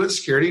just keep doing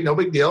security. No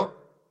big deal."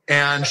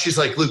 And she's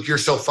like, "Luke, you're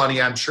so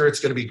funny. I'm sure it's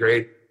going to be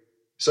great."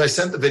 So I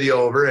sent the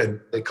video over, and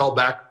they called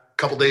back a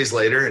couple days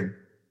later, and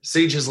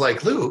Sage is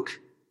like, "Luke,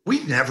 we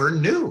never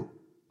knew."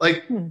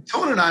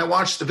 Tone and I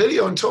watched the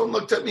video, and Tone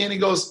looked at me and he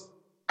goes,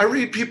 "I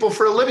read people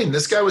for a living.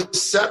 This guy was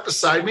sat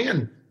beside me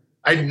and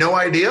I had no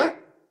idea."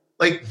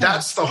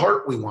 That's the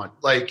heart we want.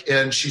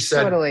 And she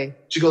said, totally.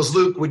 She goes,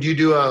 "Luke, would you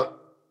do a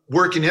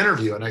working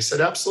interview?" And I said,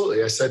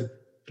 "Absolutely." I said,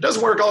 "If it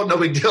doesn't work out, no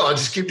big deal. I'll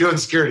just keep doing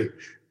security."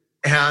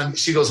 And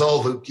she goes,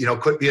 "Oh, Luke,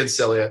 quit being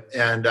silly."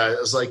 And I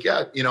was like,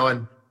 "Yeah,"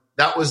 and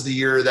that was the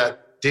year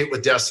that Date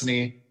with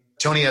Destiny,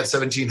 Tony had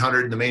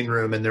 1,700 in the main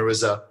room, and there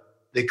was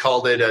they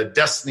called it a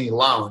Destiny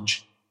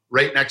Lounge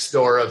right next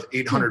door of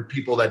 800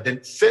 people that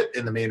didn't fit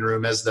in the main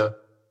room as the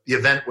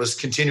event was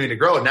continuing to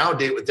grow. And now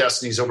Date with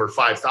Destiny is over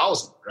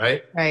 5,000,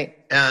 right? Right.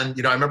 And,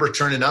 I remember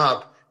turning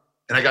up,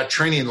 and I got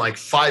training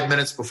 5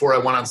 minutes before I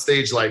went on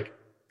stage,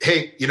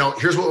 "Hey,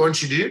 here's what I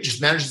want you to do.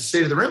 Just manage the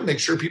state of the room. Make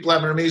sure people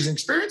have an amazing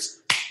experience.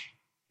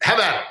 Have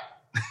at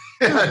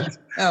it."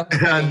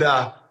 And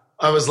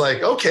I was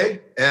like, "Okay."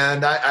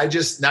 And I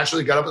just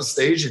naturally got up on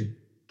stage and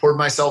poured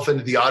myself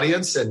into the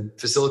audience and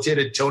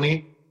facilitated.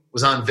 Tony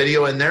was on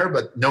video in there,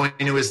 but knowing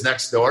he was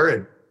next door,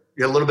 and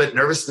you're a little bit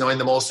nervous knowing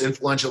the most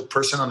influential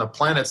person on the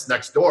planet's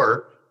next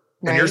door.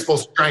 Right. And you're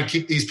supposed to try and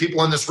keep these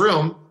people in this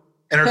room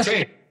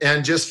entertained.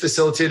 And just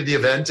facilitated the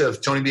event of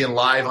Tony being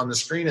live on the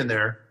screen in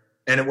there.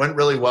 And it went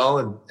really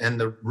well. And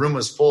the room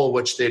was full,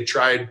 which they had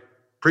tried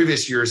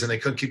previous years, and they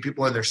couldn't keep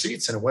people in their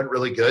seats, and it went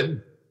really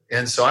good.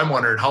 And so I'm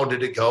wondering, how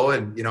did it go?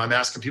 And, I'm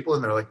asking people,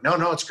 and they're like,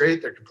 no, it's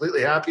great. They're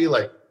completely happy.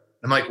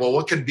 I'm like, well,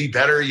 what could be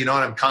better? And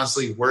I'm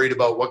constantly worried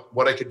about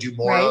what I could do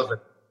more right. of.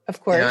 Of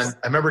course. And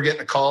I remember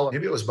getting a call,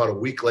 maybe it was about a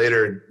week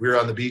later, and we were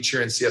on the beach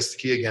here in Siesta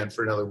Key again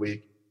for another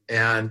week.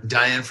 And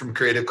Diane from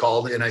Creative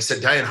called, and I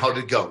said, "Diane, how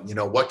did it go?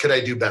 What could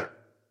I do better?"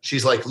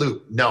 She's like,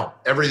 "Luke, no,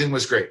 everything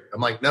was great." I'm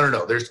like,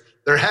 no.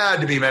 There had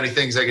to be many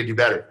things I could do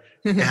better.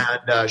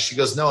 And she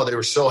goes, "No, they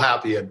were so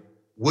happy. And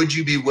would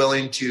you be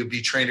willing to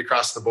be trained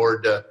across the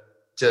board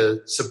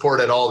to support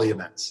at all the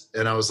events?"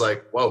 And I was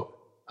like, whoa.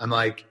 I'm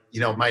like,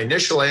 my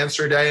initial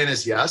answer, Diane,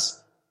 is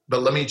yes,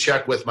 but let me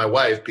check with my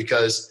wife,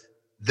 because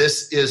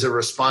this is a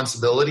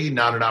responsibility,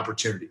 not an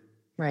opportunity.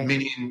 Right.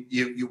 Meaning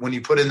you when you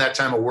put in that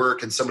time of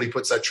work and somebody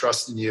puts that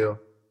trust in you,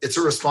 it's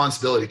a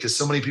responsibility, because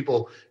so many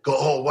people go,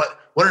 "Oh,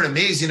 what an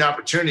amazing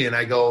opportunity." And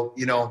I go,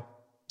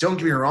 don't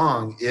get me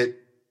wrong.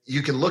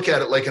 You can look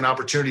at it like an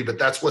opportunity, but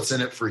that's what's in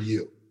it for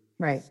you.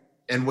 Right.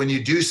 And when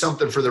you do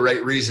something for the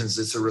right reasons,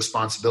 it's a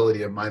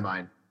responsibility in my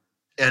mind.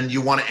 And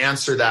you want to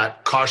answer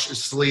that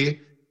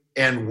cautiously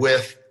and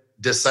with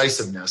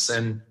decisiveness.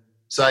 And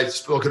so I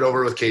spoke it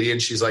over with Katie,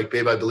 and she's like,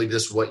 babe, I believe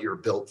this is what you're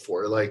built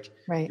for. Like,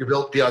 you're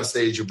built to be on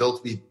stage. You're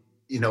built to be,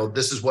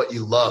 this is what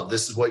you love.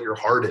 This is what your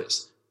heart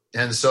is.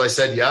 And so I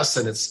said yes.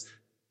 And it's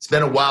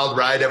been a wild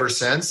ride ever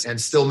since,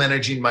 and still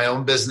managing my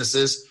own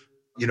businesses,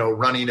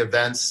 running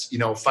events,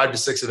 5 to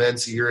 6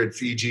 events a year in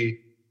Fiji,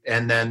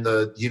 and then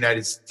the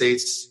United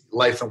States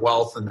Life and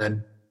Wealth, and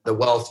then the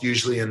wealth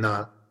usually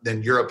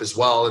then Europe as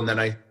well. And then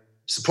I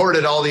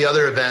supported all the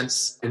other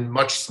events in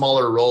much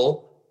smaller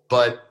role,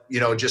 but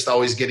just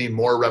always getting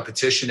more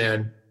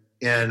repetition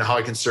in how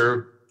I can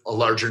serve a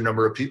larger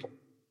number of people.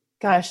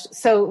 Gosh.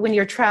 So when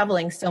you're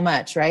traveling so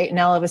much, right? And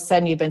all of a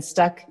sudden you've been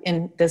stuck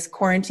in this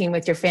quarantine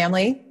with your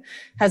family.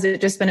 Has it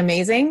just been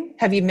amazing?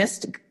 Have you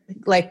missed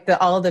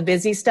all of the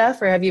busy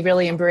stuff, or have you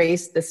really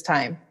embraced this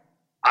time?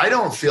 I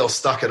don't feel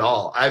stuck at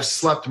all. I've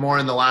slept more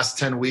in the last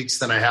 10 weeks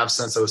than I have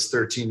since I was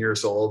 13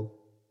 years old.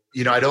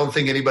 I don't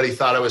think anybody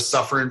thought I was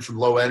suffering from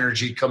low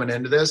energy coming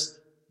into this,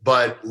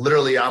 but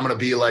literally I'm going to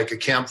be like a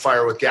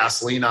campfire with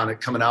gasoline on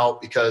it coming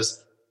out,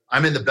 because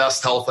I'm in the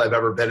best health I've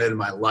ever been in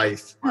my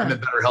life. Huh. I'm in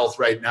better health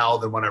right now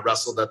than when I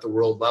wrestled at the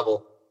world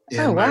level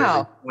in my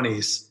early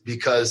 20s,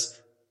 because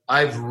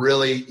I've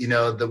really,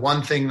 the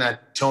one thing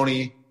that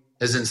Tony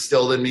has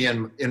instilled in me,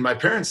 and my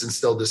parents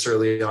instilled this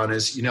early on,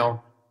 is,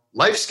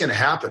 life's going to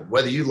happen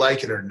whether you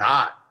like it or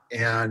not.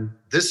 And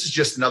this is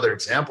just another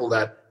example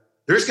that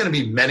there's going to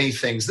be many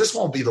things. This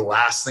won't be the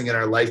last thing in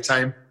our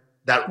lifetime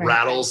that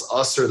rattles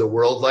us or the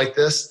world like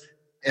this.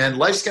 And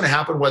life's going to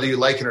happen whether you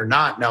like it or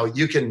not. Now,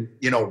 you can,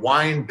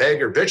 whine,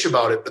 beg, or bitch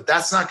about it, but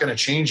that's not going to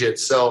change it.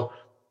 So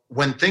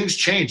when things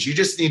change, you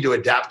just need to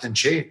adapt and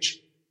change.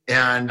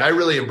 And I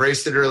really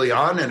embraced it early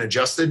on and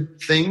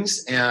adjusted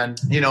things. And,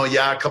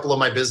 a couple of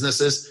my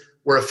businesses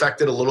were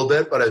affected a little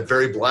bit, but I'm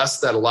very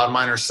blessed that a lot of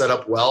mine are set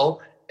up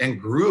well and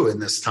grew in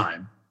this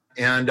time.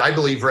 And I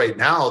believe right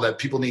now that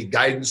people need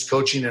guidance,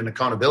 coaching, and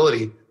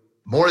accountability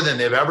more than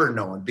they've ever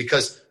known,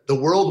 because the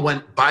world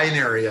went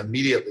binary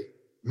immediately.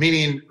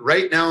 Meaning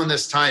right now in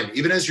this time,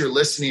 even as you're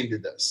listening to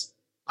this,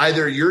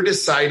 either you're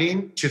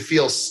deciding to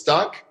feel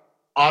stuck,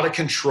 out of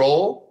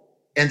control,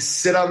 and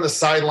sit on the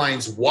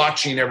sidelines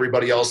watching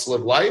everybody else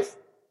live life,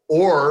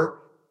 or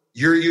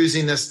you're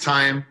using this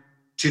time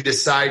to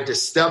decide to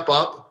step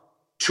up,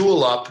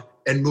 tool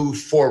up, and move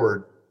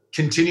forward.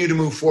 Continue to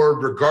move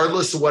forward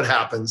regardless of what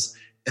happens.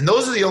 And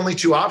those are the only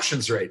two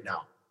options right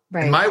now.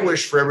 Right. And my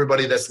wish for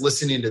everybody that's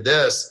listening to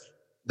this,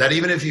 that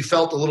even if you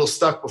felt a little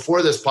stuck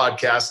before this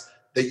podcast,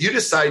 that you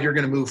decide you're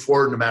going to move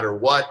forward no matter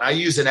what. I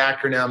use an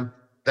acronym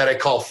that I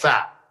call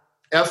FAT,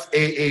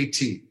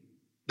 F-A-A-T,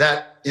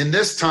 that in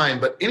this time,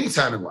 but any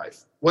time in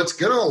life, what's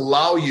going to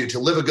allow you to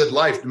live a good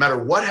life, no matter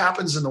what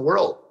happens in the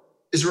world,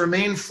 is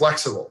remain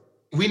flexible.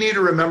 We need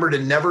to remember to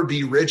never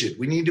be rigid.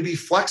 We need to be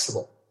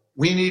flexible.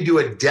 We need to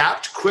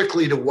adapt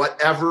quickly to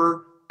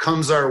whatever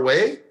comes our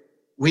way.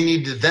 We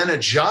need to then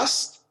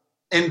adjust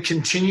and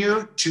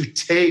continue to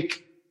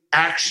take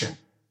action,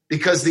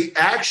 because the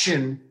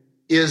action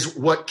is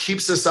what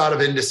keeps us out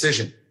of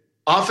indecision.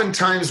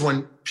 Oftentimes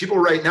when people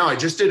right now, I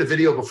just did a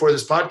video before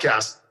this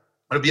podcast,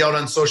 I'm going to be out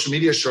on social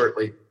media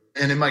shortly,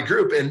 and in my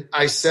group, and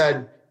I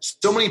said,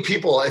 so many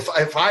people,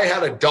 if I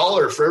had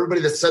 $1 for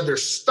everybody that said they're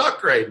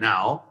stuck right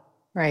now,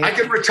 I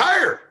could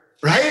retire,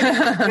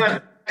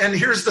 right? and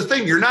here's the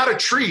thing, you're not a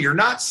tree, you're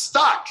not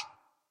stuck.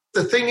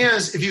 The thing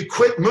is, if you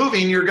quit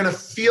moving, you're going to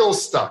feel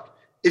stuck.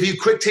 If you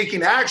quit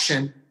taking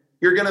action,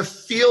 you're going to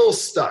feel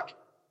stuck.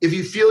 If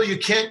you feel you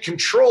can't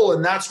control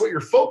and that's what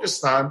you're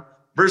focused on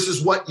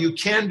versus what you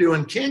can do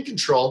and can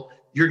control,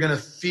 you're going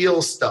to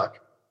feel stuck.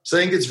 So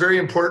I think it's very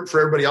important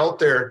for everybody out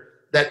there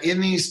that in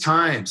these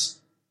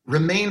times,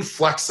 remain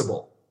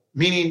flexible,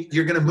 meaning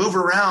you're going to move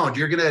around,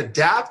 you're going to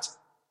adapt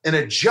and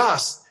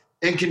adjust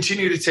and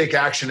continue to take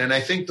action. And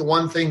I think the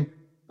one thing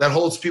that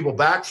holds people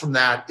back from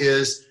that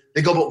is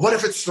they go, but what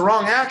if it's the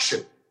wrong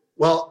action?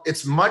 Well,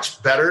 it's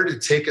much better to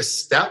take a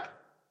step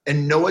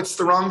and know it's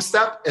the wrong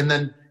step, and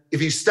then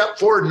if you step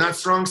forward and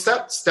that's the wrong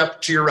step,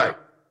 step to your right.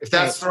 If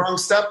that's the wrong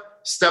step,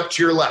 step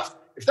to your left.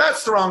 If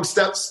that's the wrong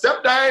step,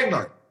 step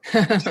diagonally.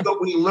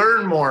 But we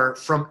learn more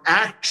from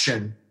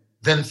action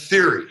than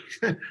theory,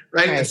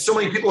 right? And so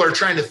many people are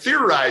trying to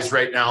theorize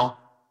right now,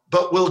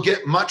 but we'll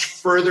get much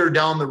further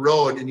down the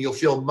road and you'll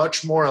feel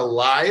much more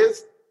alive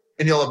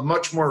and you'll have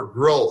much more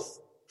growth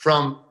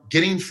from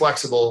getting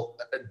flexible,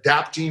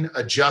 adapting,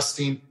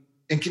 adjusting,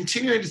 and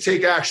continuing to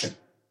take action.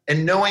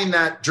 And knowing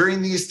that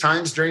during these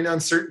times, during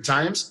uncertain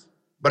times,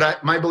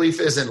 but my belief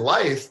is in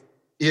life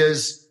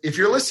is if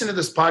you're listening to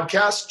this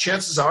podcast,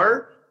 chances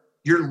are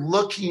you're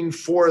looking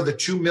for the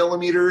 2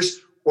 millimeters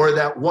or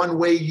that one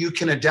way you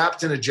can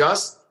adapt and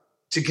adjust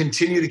to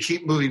continue to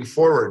keep moving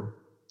forward.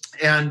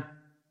 And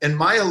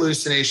my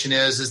hallucination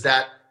is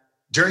that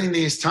during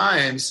these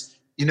times,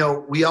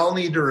 we all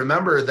need to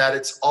remember that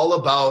it's all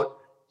about,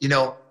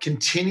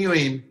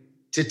 continuing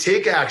to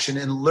take action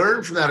and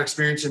learn from that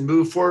experience and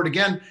move forward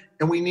again.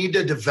 And we need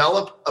to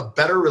develop a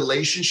better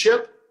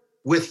relationship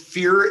with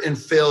fear and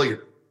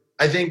failure.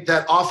 I think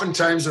that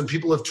oftentimes when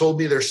people have told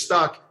me they're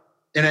stuck,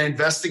 and I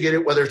investigate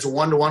it, whether it's a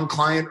one-to-one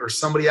client or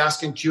somebody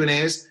asking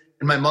Q&As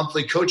in my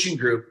monthly coaching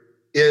group,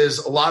 is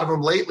a lot of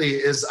them lately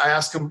is I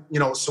ask them,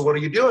 so what are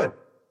you doing?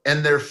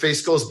 And their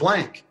face goes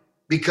blank.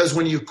 Because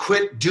when you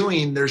quit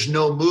doing, there's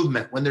no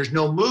movement. When there's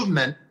no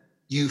movement,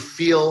 you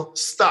feel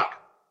stuck.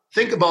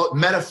 Think about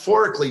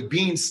metaphorically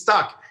being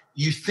stuck.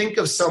 You think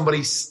of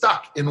somebody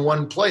stuck in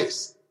one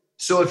place.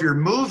 So if you're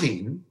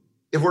moving,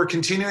 if we're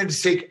continuing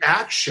to take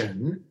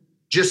action,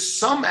 just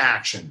some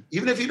action,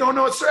 even if you don't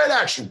know it's the right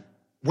action,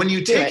 when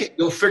you take it,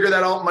 you'll figure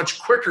that out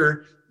much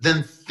quicker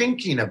than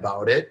thinking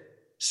about it.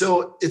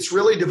 So it's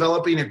really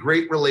developing a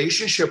great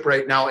relationship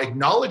right now,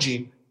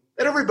 acknowledging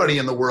that everybody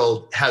in the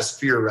world has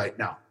fear right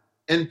now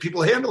and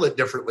people handle it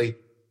differently,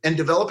 and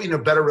developing a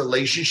better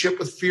relationship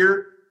with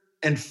fear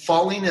and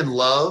falling in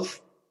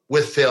love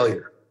with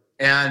failure.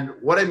 And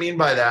what I mean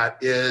by that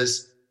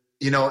is,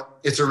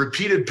 it's a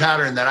repeated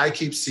pattern that I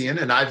keep seeing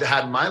and I've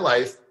had in my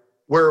life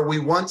where we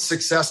want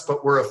success,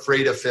 but we're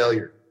afraid of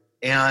failure.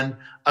 And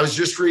I was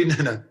just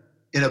reading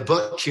in a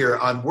book here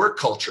on work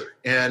culture,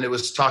 and it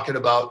was talking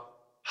about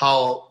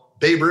how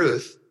Babe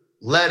Ruth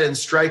led in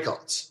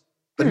strikeouts,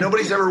 but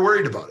nobody's ever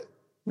worried about it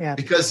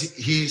because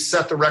he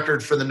set the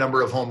record for the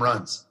number of home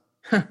runs.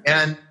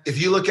 And if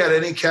you look at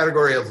any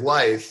category of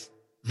life,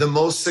 the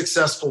most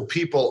successful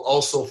people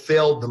also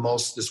failed the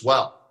most as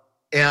well.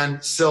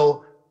 And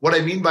so what I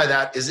mean by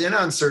that is in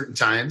uncertain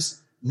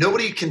times,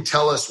 nobody can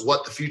tell us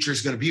what the future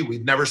is going to be.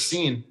 We've never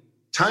seen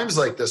times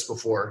like this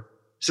before.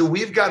 So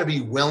we've got to be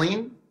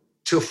willing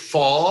to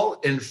fall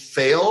and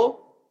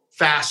fail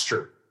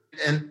faster.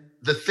 And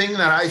the thing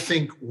that I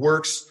think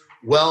works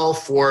well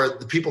for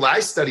the people that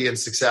I study in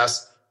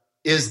success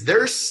is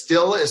they're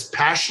still as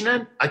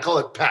passionate. I call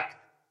it PEC,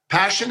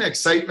 passion,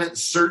 excitement,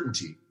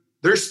 certainty.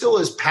 They're still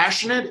as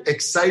passionate,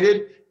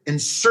 excited,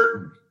 and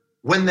certain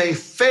when they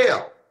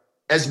fail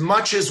as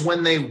much as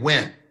when they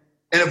win.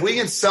 And if we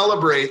can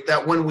celebrate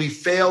that when we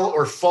fail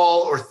or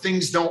fall or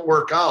things don't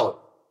work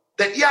out,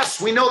 that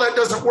yes, we know that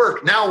doesn't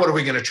work. Now what are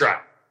we going to try?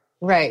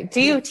 Right.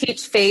 Do you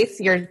teach Faith,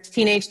 your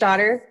teenage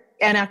daughter,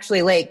 and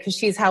actually Lake, because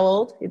she's how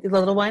old, the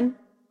little one?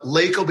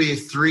 Lake will be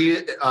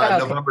 3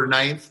 November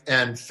 9th,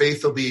 and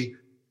Faith will be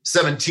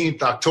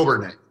 17th, October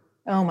 9th.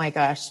 Oh my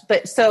gosh.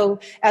 But so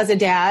as a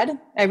dad,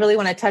 I really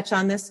want to touch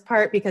on this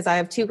part because I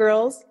have 2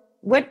 girls.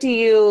 What do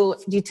you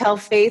tell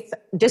Faith?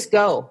 Just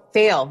go,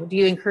 fail. Do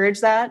you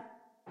encourage that?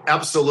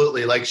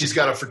 Absolutely. Like she's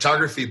got a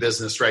photography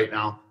business right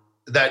now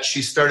that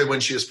she started when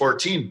she was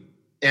 14.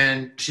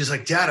 And she's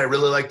like, Dad, I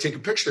really like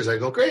taking pictures. I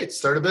go, great,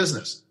 start a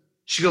business.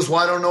 She goes, well,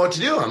 I don't know what to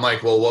do. I'm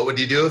like, well, what would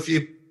you do if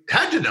you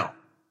had to know?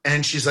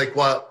 And she's like,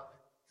 well,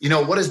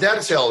 what does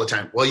Dad say all the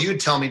time? Well, you'd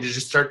tell me to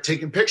just start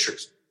taking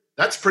pictures.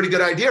 That's a pretty good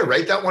idea.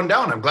 Write that one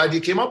down. I'm glad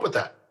you came up with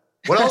that.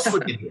 What else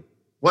would you do?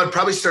 Well, I'd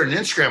probably start an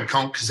Instagram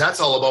account because that's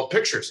all about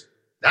pictures.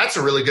 That's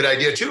a really good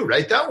idea too.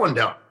 Write that one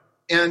down.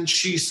 And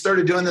she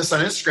started doing this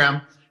on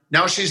Instagram.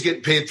 Now she's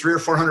getting paid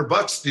 $300 or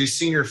 $400 to do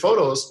senior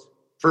photos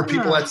for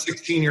people at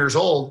 16 years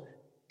old.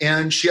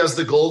 And she has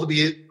the goal to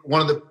be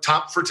one of the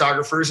top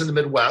photographers in the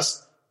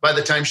Midwest by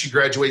the time she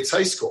graduates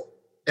high school.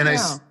 And I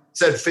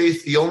said,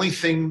 Faith, the only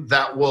thing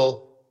that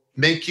will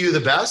make you the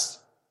best,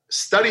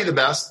 study the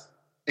best,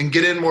 and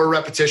get in more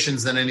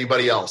repetitions than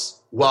anybody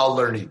else while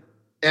learning.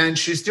 And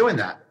she's doing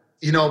that.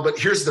 But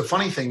here's the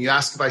funny thing. You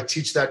asked if I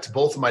teach that to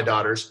both of my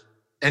daughters.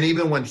 And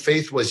even when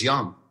Faith was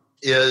young,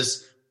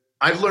 is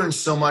I've learned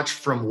so much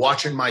from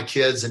watching my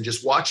kids and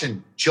just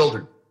watching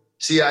children.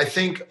 See, I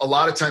think a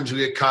lot of times we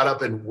get caught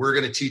up in we're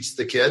going to teach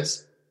the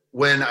kids,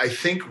 when I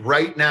think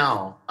right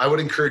now, I would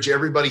encourage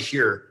everybody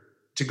here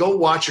to go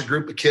watch a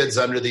group of kids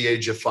under the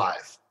age of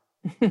 5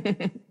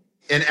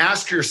 and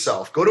ask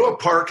yourself, go to a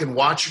park and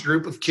watch a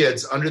group of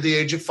kids under the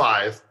age of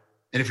 5.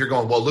 And if you're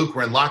going, well, Luke,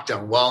 we're in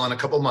lockdown. Well, in a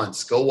couple of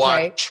months, go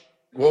watch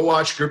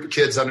a group of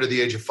kids under the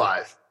age of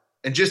 5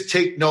 and just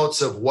take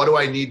notes of what do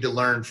I need to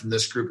learn from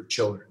this group of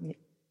children.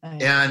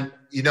 And,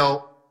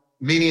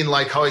 meaning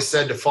like how I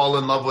said, to fall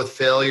in love with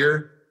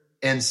failure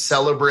and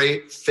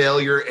celebrate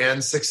failure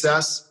and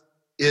success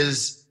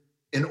is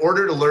in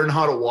order to learn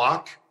how to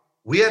walk,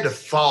 we had to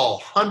fall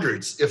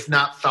hundreds, if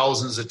not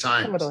thousands of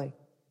times. Totally.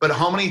 But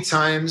how many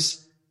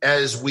times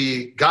as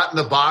we got in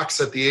the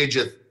box at the age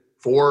of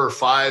 4 or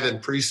 5 in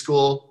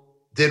preschool,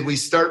 did we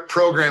start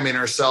programming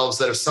ourselves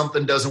that if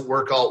something doesn't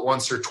work out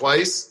once or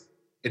twice,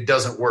 it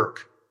doesn't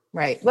work?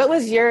 Right. What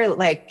was your,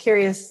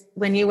 curious,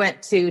 when you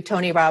went to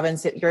Tony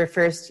Robbins at your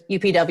first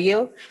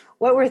UPW,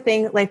 what were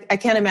things, I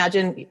can't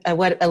imagine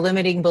what a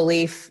limiting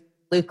belief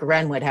Luke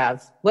Wren would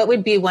have. What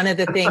would be one of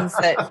the things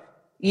that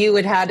you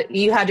had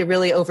to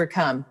really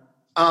overcome?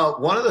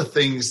 One of the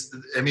things,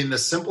 the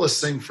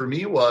simplest thing for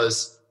me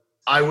was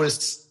I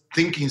was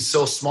thinking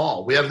so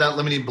small. We have that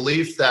limiting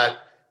belief that,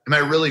 am I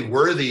really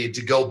worthy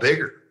to go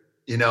bigger?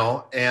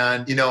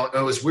 And,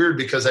 it was weird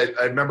because I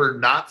remember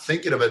not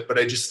thinking of it, but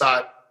I just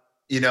thought,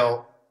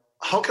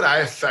 how could I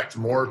affect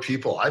more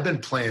people? I've been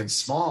playing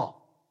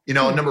small.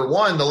 Number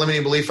one, the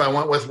limiting belief I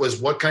went with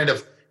was what kind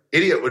of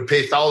idiot would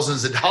pay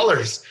thousands of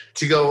dollars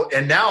to go.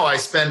 And now I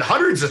spend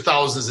hundreds of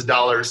thousands of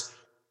dollars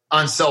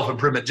on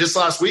self-improvement. Just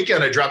last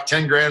weekend, I dropped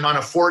 10 grand on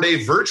a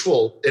 4-day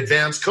virtual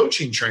advanced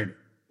coaching training.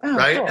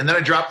 Right. Cool. And then I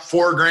dropped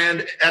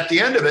 $4,000 at the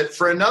end of it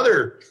for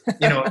another,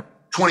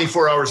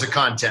 24 hours of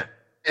content.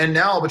 And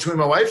now between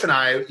my wife and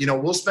I,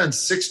 we'll spend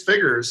 6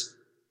 figures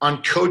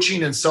on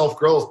coaching and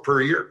self-growth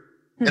per year.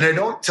 And I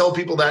don't tell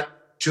people that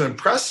to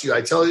impress you.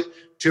 I tell you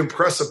to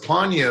impress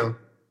upon you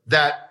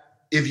that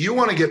if you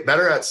want to get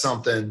better at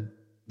something,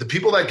 the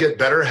people that get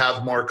better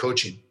have more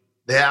coaching.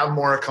 They have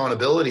more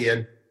accountability.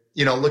 And,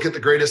 look at the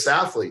greatest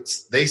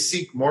athletes. They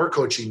seek more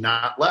coaching,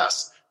 not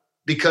less,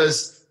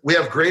 because we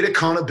have great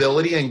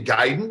accountability and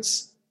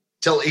guidance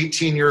till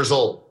 18 years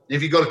old.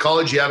 If you go to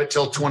college, you have it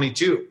till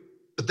 22.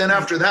 But then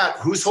after that,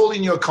 who's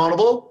holding you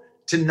accountable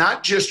to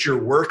not just your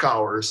work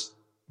hours,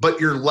 but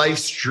your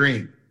life's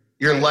dream,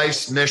 your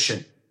life's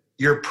mission,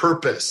 your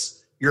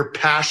purpose, your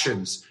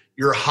passions,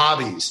 your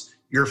hobbies,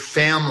 your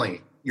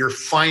family, your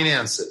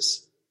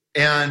finances.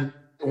 And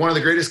one of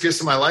the greatest gifts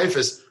of my life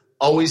is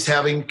always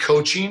having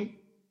coaching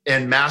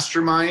and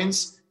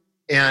masterminds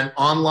and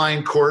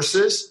online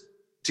courses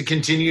to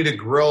continue to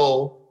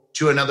grow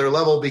to another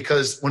level,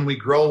 because when we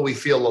grow, we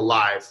feel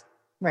alive.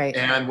 Right.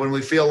 And when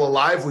we feel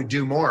alive, we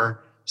do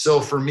more. So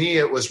for me,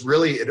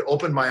 it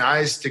opened my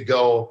eyes to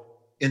go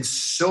in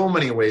so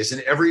many ways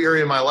in every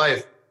area of my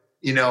life,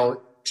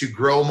 to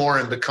grow more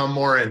and become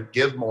more and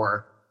give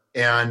more.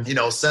 And,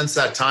 since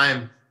that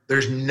time,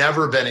 there's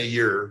never been a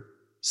year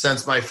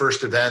since my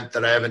first event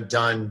that I haven't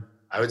done,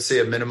 I would say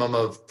a minimum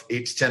of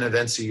 8 to 10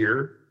 events a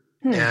year.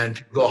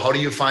 And go, how do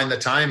you find the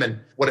time? And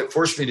what it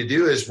forced me to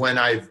do is when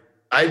I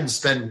didn't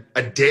spend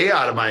a day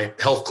out of my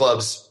health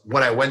clubs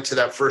when I went to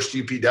that first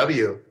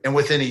UPW. And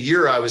within a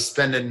year, I was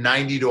spending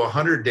 90 to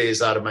 100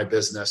 days out of my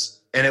business.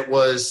 And it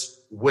was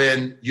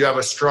when you have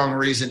a strong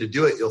reason to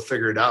do it, you'll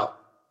figure it out.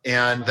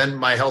 And then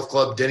my health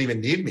club didn't even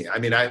need me. I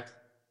mean, I'd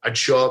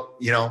show up,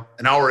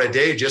 an hour a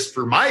day just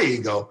for my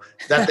ego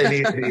that they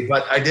needed me,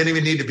 but I didn't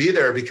even need to be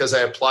there because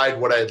I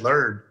applied what I had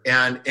learned.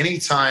 And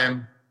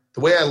anytime, the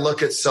way I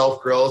look at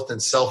self-growth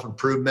and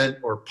self-improvement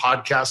or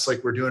podcasts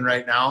like we're doing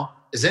right now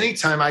is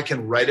anytime I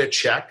can write a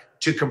check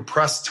to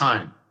compress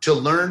time, to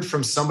learn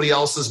from somebody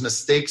else's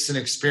mistakes and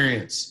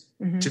experience,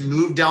 to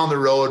move down the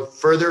road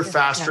further,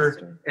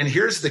 faster. And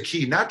here's the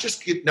key, not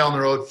just get down the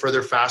road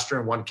further, faster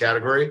in one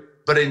category,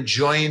 but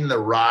enjoying the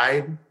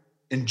ride,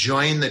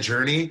 enjoying the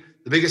journey.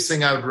 The biggest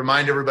thing I would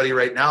remind everybody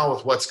right now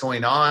with what's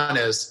going on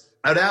is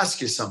I'd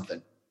ask you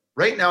something.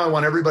 Right now, I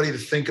want everybody to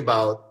think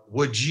about,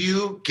 would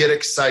you get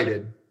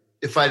excited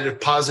if I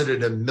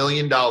deposited $1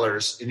 million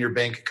in your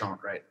bank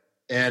account, right?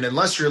 And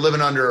unless you're living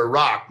under a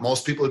rock,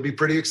 most people would be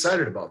pretty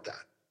excited about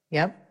that.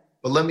 Yep.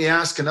 But let me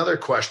ask another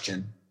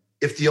question.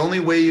 If the only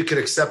way you could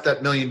accept that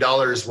 $1 million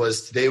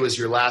was today was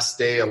your last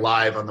day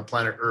alive on the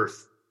planet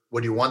Earth,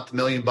 would you want the $1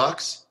 million?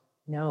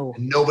 No.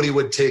 And nobody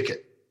would take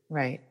it.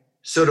 Right.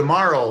 So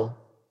tomorrow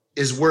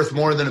is worth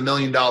more than $1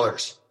 million.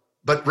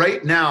 But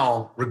right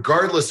now,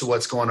 regardless of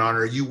what's going on,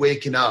 are you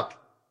waking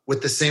up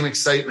with the same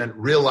excitement,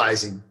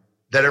 realizing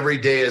that every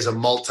day is a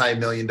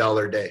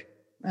multi-million-dollar day,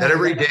 that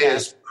every day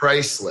is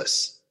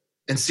priceless?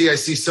 And I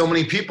see so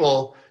many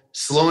people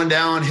slowing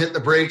down, hit the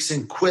brakes,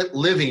 and quit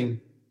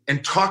living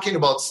and talking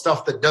about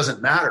stuff that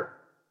doesn't matter.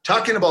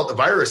 Talking about the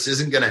virus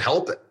isn't going to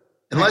help it.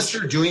 Unless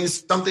you're doing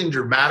something to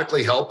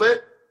dramatically help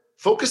it,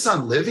 focus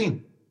on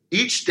living.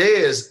 Each day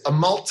is a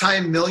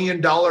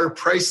multi-million-dollar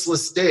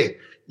priceless day.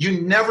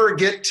 You never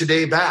get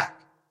today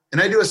back.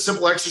 And I do a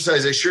simple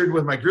exercise I shared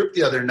with my group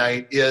the other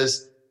night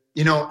is,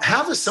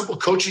 have a simple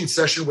coaching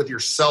session with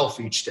yourself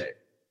each day.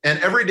 And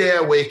every day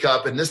I wake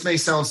up, and this may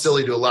sound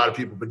silly to a lot of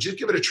people, but just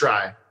give it a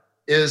try,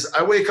 is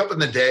I wake up in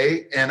the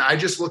day and I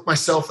just look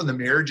myself in the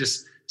mirror,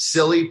 just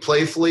silly,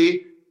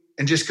 playfully,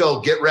 and just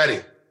go, get ready,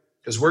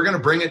 because we're going to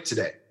bring it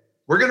today.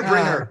 We're going to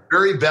bring our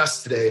very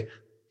best today.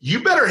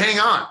 You better hang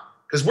on,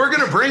 because we're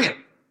going to bring it.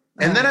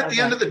 And then at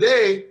the end of the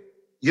day,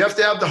 you have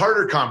to have the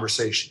harder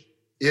conversation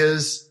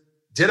is,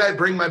 did I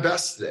bring my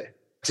best today?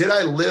 Did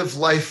I live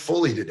life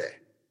fully today?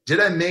 Did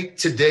I make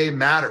today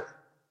matter?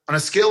 On a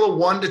scale of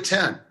 1 to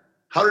 10,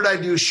 how did I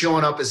do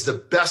showing up as the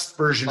best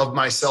version of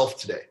myself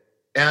today?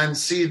 And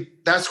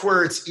that's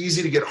where it's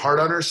easy to get hard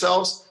on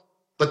ourselves.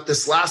 But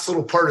this last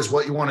little part is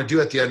what you want to do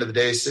at the end of the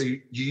day. So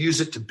you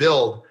use it to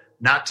build,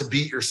 not to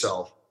beat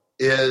yourself.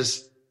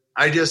 There's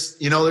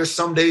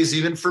some days,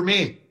 even for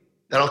me,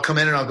 that I'll come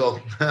in and I'll go,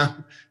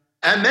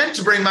 I meant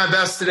to bring my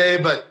best today,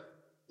 but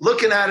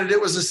looking at it,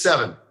 it was a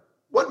 7.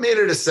 What made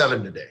it a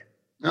 7 today?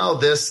 No,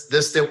 this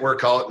didn't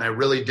work out, and I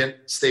really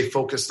didn't stay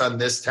focused on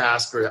this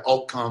task or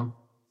outcome.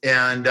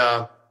 And,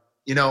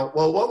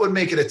 what would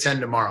make it a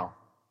 10 tomorrow?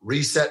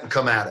 Reset and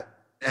come at it.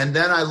 And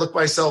then I look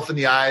myself in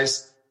the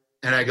eyes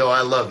and I go,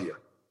 I love you.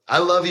 I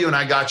love you and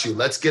I got you.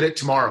 Let's get it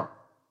tomorrow.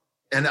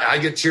 And I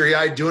get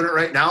teary-eyed doing it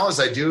right now as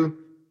I do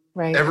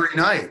every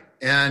night.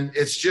 And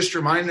it's just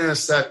reminding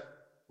us that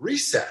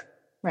reset.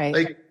 Right.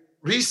 Like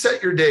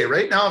reset your day.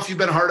 Right now, if you've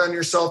been hard on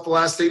yourself the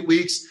last 8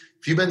 weeks,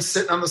 if you've been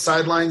sitting on the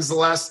sidelines the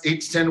last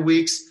 8 to 10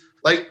 weeks,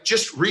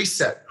 just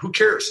reset. Who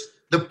cares?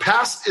 The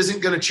past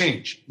isn't going to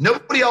change.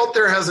 Nobody out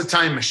there has a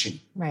time machine.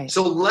 Right.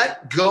 So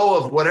let go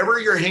of whatever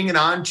you're hanging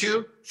on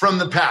to from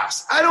the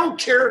past. I don't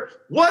care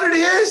what it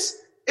is.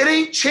 It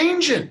ain't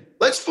changing.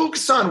 Let's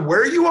focus on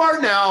where you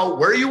are now,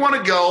 where you want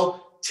to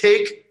go.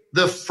 Take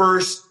the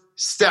first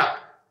step.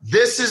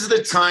 This is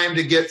the time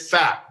to get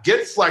fat,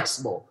 get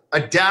flexible,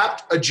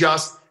 adapt,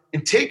 adjust,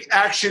 and take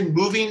action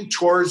moving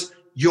towards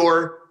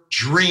your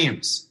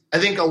dreams. I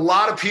think a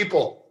lot of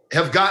people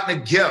have gotten a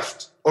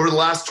gift over the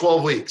last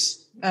 12 weeks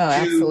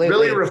to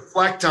really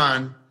reflect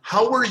on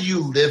how were you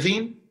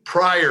living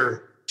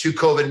prior to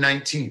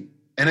COVID-19.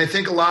 And I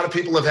think a lot of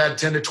people have had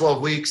 10 to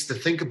 12 weeks to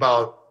think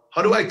about,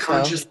 how do I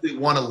consciously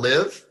want to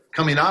live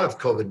coming out of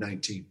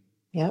COVID-19?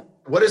 Yep.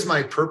 What is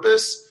my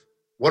purpose?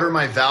 What are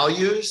my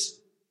values?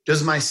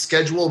 Does my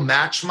schedule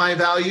match my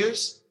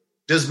values?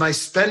 Does my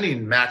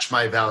spending match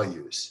my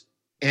values?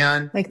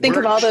 And like, think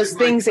of all those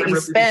things that you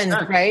spend,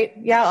 right?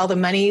 Yeah, all the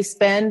money you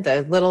spend,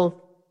 the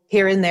little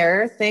here and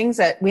there things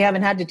that we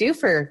haven't had to do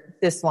for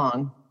this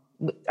long.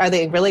 Are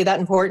they really that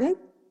important?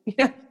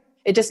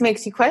 It just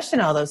makes you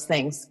question all those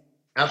things.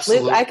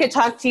 Absolutely. Luke, I could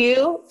talk to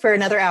you for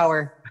another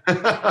hour.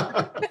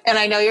 And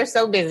I know you're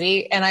so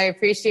busy and I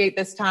appreciate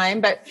this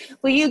time, but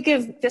will you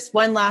give just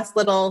one last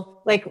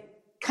little, like,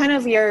 kind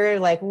of your,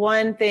 like,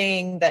 one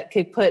thing that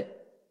could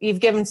you've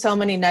given so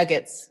many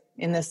nuggets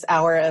in this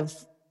hour of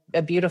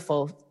a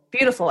beautiful,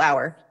 beautiful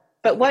hour,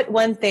 but what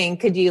one thing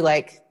could you,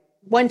 like,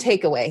 one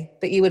takeaway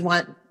that you would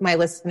want my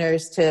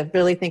listeners to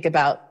really think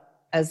about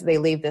as they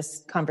leave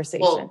this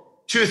conversation? Well,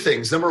 two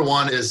things. Number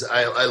one is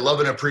I love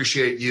and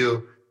appreciate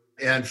you.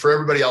 And for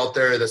everybody out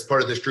there that's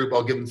part of this group,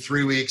 I'll give them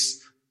 3 weeks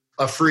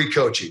of free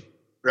coaching,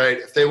 right?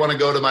 If they want to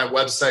go to my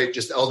website,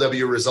 just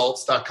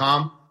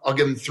lwresults.com, I'll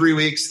give them 3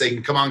 weeks. They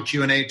can come on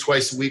Q&A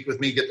twice a week with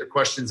me, get their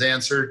questions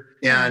answered.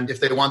 And if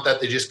they want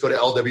that, they just go to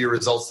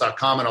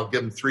lwresults.com and I'll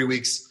give them 3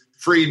 weeks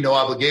free, no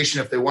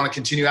obligation. If they want to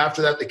continue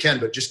after that, they can.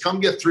 But just come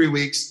get 3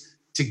 weeks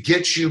to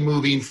get you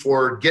moving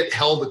forward, get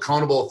held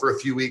accountable for a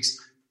few weeks,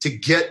 to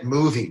get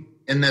moving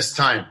in this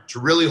time, to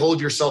really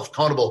hold yourself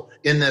accountable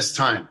in this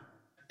time.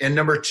 And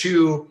number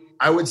two,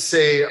 I would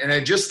say, and I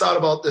just thought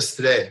about this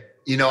today,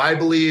 I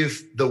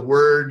believe the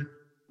word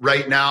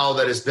right now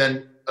that has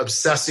been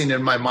obsessing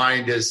in my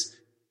mind is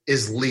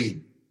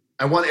lead.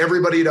 I want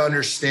everybody to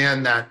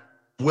understand that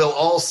we'll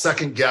all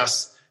second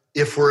guess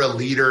if we're a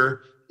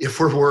leader, if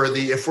we're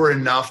worthy, if we're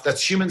enough.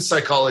 That's human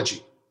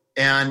psychology.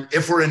 And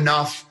if we're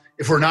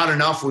not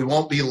enough, we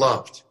won't be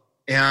loved.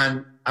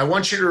 And I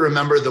want you to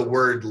remember the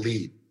word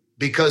lead,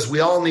 because we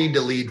all need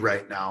to lead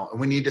right now. And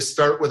we need to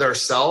start with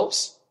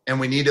ourselves, and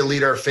we need to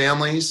lead our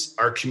families.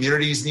 Our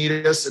communities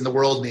need us, and the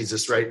world needs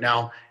us right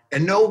now.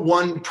 And no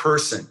one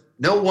person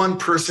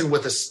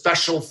with a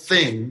special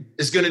thing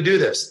is going to do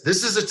this.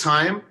 This is a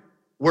time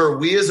where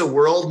we as a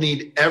world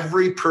need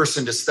every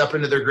person to step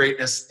into their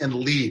greatness and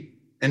lead.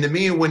 And to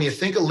me, when you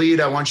think of lead,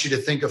 I want you to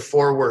think of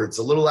 4 words,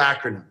 a little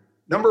acronym.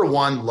 Number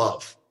 1,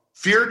 love.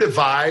 Fear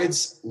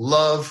divides,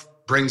 love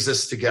brings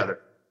us together.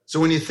 So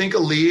when you think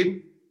of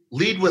lead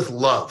with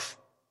love.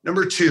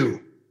 Number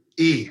 2,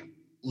 E,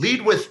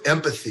 lead with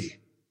empathy,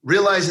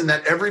 realizing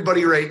that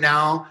everybody right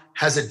now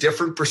has a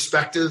different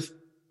perspective,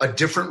 a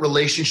different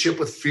relationship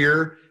with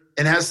fear,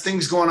 and has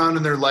things going on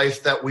in their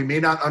life that we may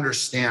not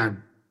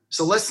understand.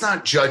 So let's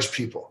not judge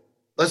people.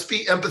 Let's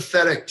be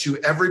empathetic to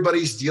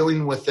everybody's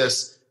dealing with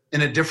this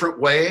in a different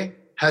way,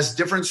 has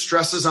different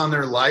stresses on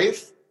their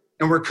life.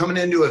 And we're coming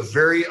into a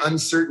very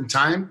uncertain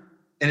time,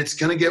 and it's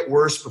going to get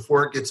worse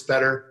before it gets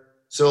better.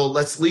 So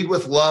let's lead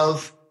with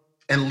love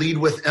and lead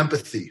with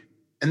empathy.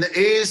 And the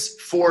A is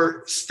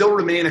for still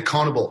remain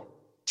accountable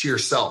to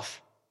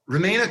yourself.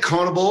 Remain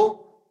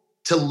accountable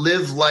to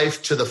live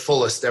life to the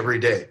fullest every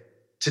day.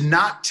 To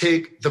not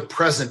take the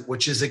present,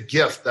 which is a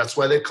gift. That's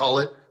why they call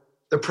it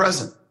the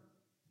present.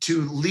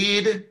 To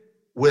lead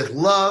with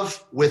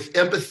love, with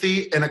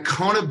empathy and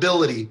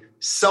accountability,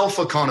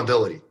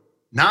 self-accountability.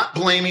 Not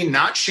blaming,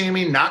 not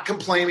shaming, not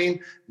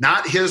complaining,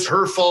 not his,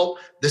 her fault,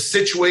 the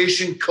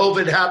situation,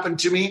 COVID happened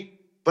to me,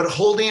 but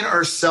holding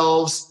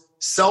ourselves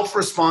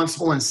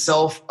self-responsible and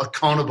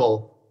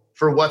self-accountable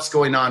for what's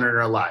going on in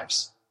our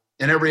lives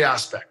in every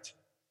aspect.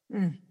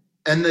 And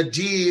the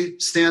D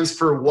stands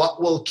for what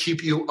will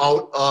keep you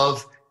out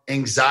of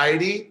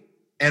anxiety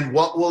and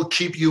what will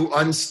keep you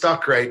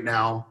unstuck right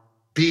now.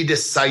 Be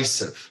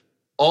decisive.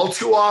 All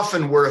too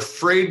often, we're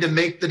afraid to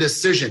make the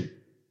decision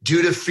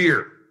due to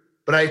fear.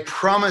 But I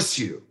promise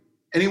you,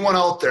 anyone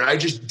out there, I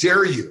just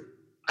dare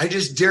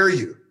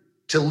you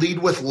to lead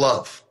with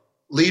love,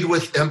 lead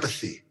with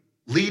empathy,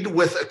 lead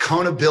with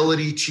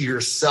accountability to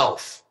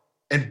yourself,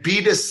 and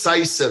be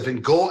decisive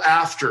and go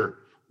after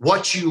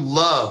what you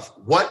love,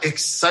 what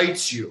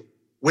excites you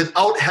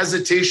without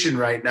hesitation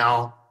right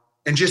now,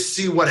 and just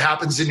see what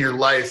happens in your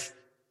life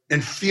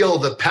and feel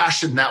the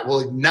passion that will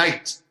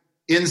ignite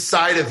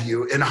inside of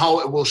you and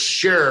how it will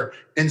share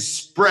and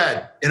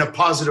spread in a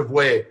positive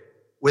way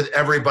with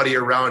everybody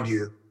around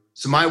you.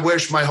 So my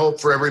wish, my hope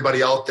for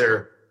everybody out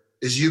there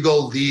is you go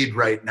lead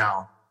right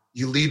now.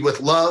 You lead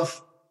with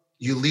love,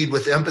 you lead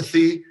with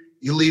empathy,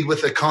 You lead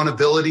with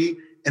accountability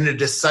and a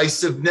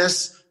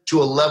decisiveness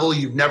to a level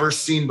you've never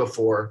seen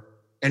before.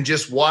 And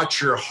just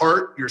watch your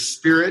heart, your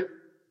spirit,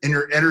 and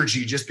your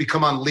energy just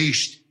become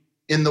unleashed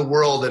in the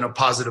world in a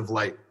positive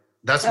light.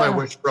 That's my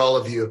wish for all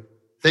of you.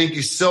 Thank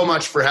you so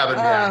much for having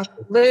me.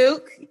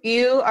 Luke,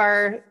 you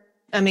are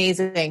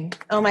amazing.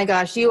 Oh my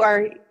gosh. You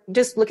are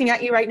just looking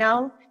at you right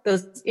now,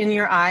 those in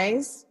your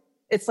eyes.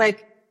 It's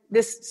like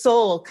this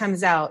soul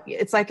comes out.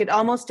 It's like it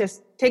almost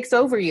just takes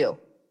over you.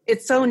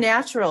 It's so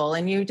natural.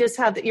 And you just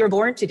you're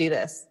born to do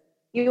this.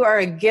 You are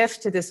a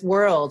gift to this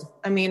world.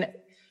 I mean,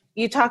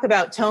 you talk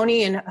about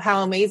Tony and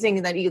how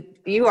amazing that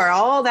you are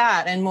all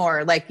that and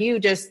more. Like you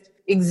just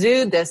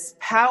exude this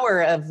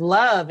power of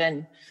love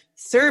and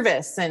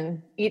service,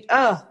 and you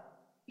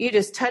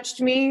just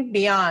touched me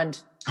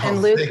beyond.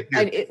 And Luke,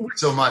 thank you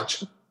so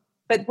much.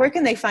 But where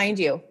can they find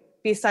you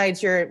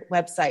besides your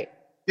website?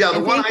 Yeah, the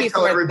one I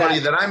tell everybody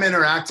that I'm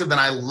interactive and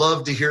I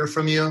love to hear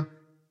from you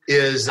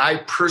is I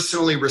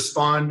personally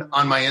respond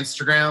on my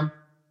Instagram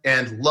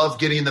and love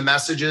getting the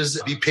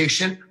messages. Be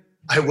patient.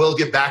 I will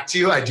get back to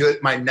you. I do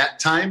it my net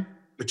time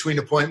between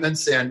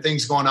appointments and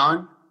things going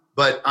on.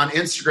 But on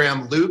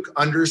Instagram,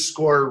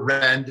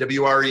 Luke_Wren,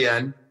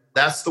 W-R-E-N.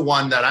 That's the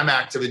one that I'm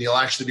active and you'll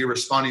actually be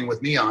responding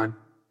with me on.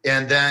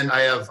 And then I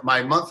have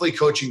my monthly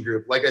coaching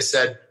group. Like I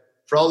said,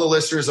 for all the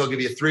listeners, I'll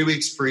give you 3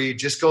 weeks free.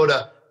 Just go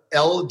to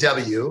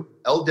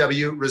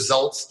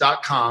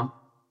lwresults.com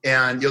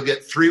and you'll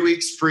get 3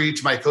 weeks free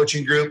to my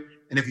coaching group.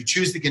 And if you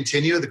choose to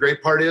continue, the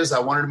great part is I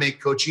wanted to make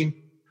coaching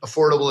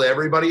affordable to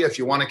everybody. If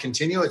you want to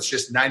continue, it's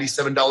just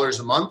 $97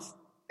 a month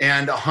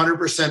and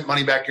 100%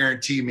 money back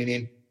guarantee,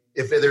 meaning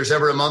if there's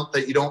ever a month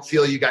that you don't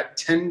feel you got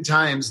 10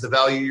 times the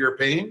value you're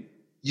paying,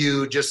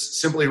 you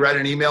just simply write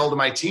an email to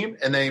my team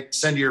and they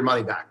send you your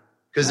money back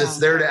because it's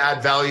there to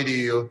add value to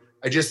you.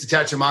 I just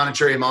attach a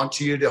monetary amount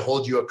to you to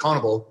hold you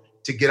accountable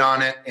to get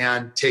on it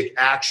and take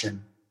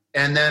action.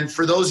 And then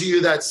for those of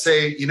you that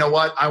say, you know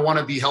what, I want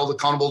to be held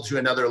accountable to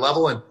another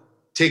level and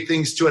take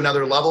things to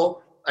another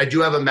level, I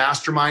do have a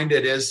mastermind.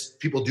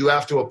 People do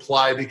have to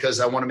apply because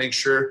I want to make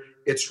sure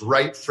it's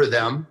right for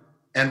them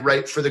and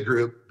right for the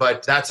group.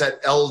 But that's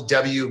at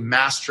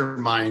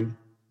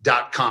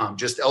lwmastermind.com,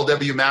 just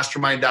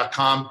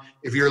lwmastermind.com.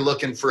 If you're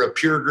looking for a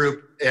peer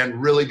group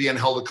and really being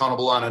held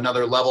accountable on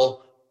another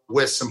level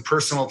with some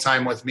personal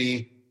time with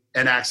me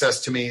and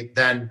access to me,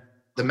 then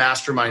the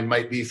mastermind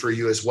might be for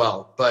you as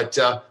well. But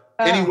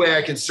any way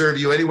I can serve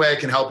you, any way I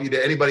can help you,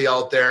 to anybody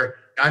out there,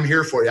 I'm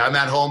here for you. I'm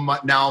at home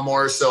now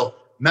more. So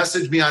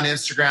message me on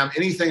Instagram,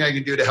 anything I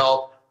can do to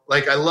help.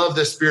 Like, I love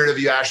the spirit of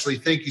you, Ashley.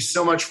 Thank you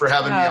so much for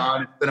having me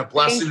on. It's been a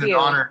blessing and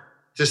honor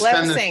to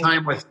spend this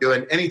time with you.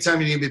 And anytime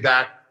you need me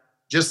back,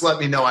 just let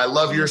me know. I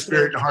love your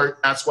spirit and heart.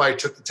 That's why I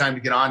took the time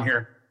to get on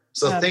here.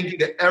 So thank you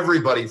to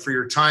everybody for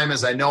your time,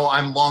 as I know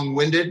I'm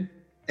long-winded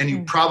and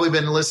you've probably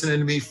been listening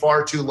to me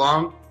far too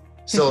long.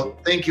 So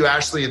thank you,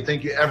 Ashley, and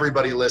thank you,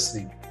 everybody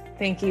listening.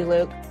 Thank you,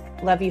 Luke.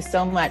 Love you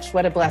so much.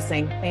 What a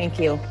blessing. Thank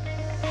you.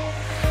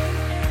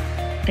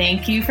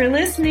 Thank you for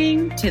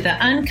listening to the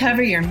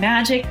Uncover Your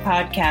Magic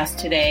podcast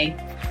today.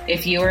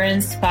 If you are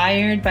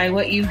inspired by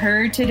what you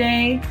heard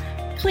today,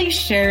 please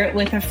share it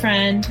with a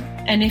friend.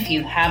 And if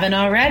you haven't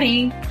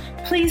already,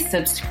 please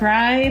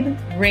subscribe,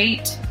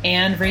 rate,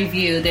 and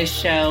review this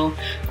show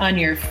on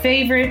your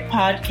favorite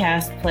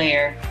podcast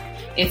player.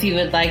 If you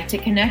would like to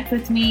connect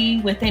with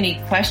me with any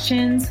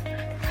questions,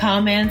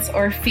 comments,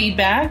 or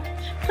feedback,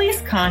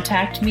 please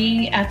contact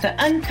me at the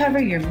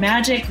Uncover Your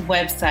Magic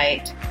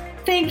website.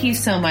 Thank you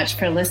so much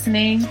for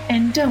listening,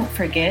 and don't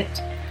forget,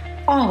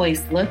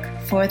 always look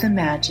for the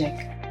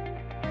magic.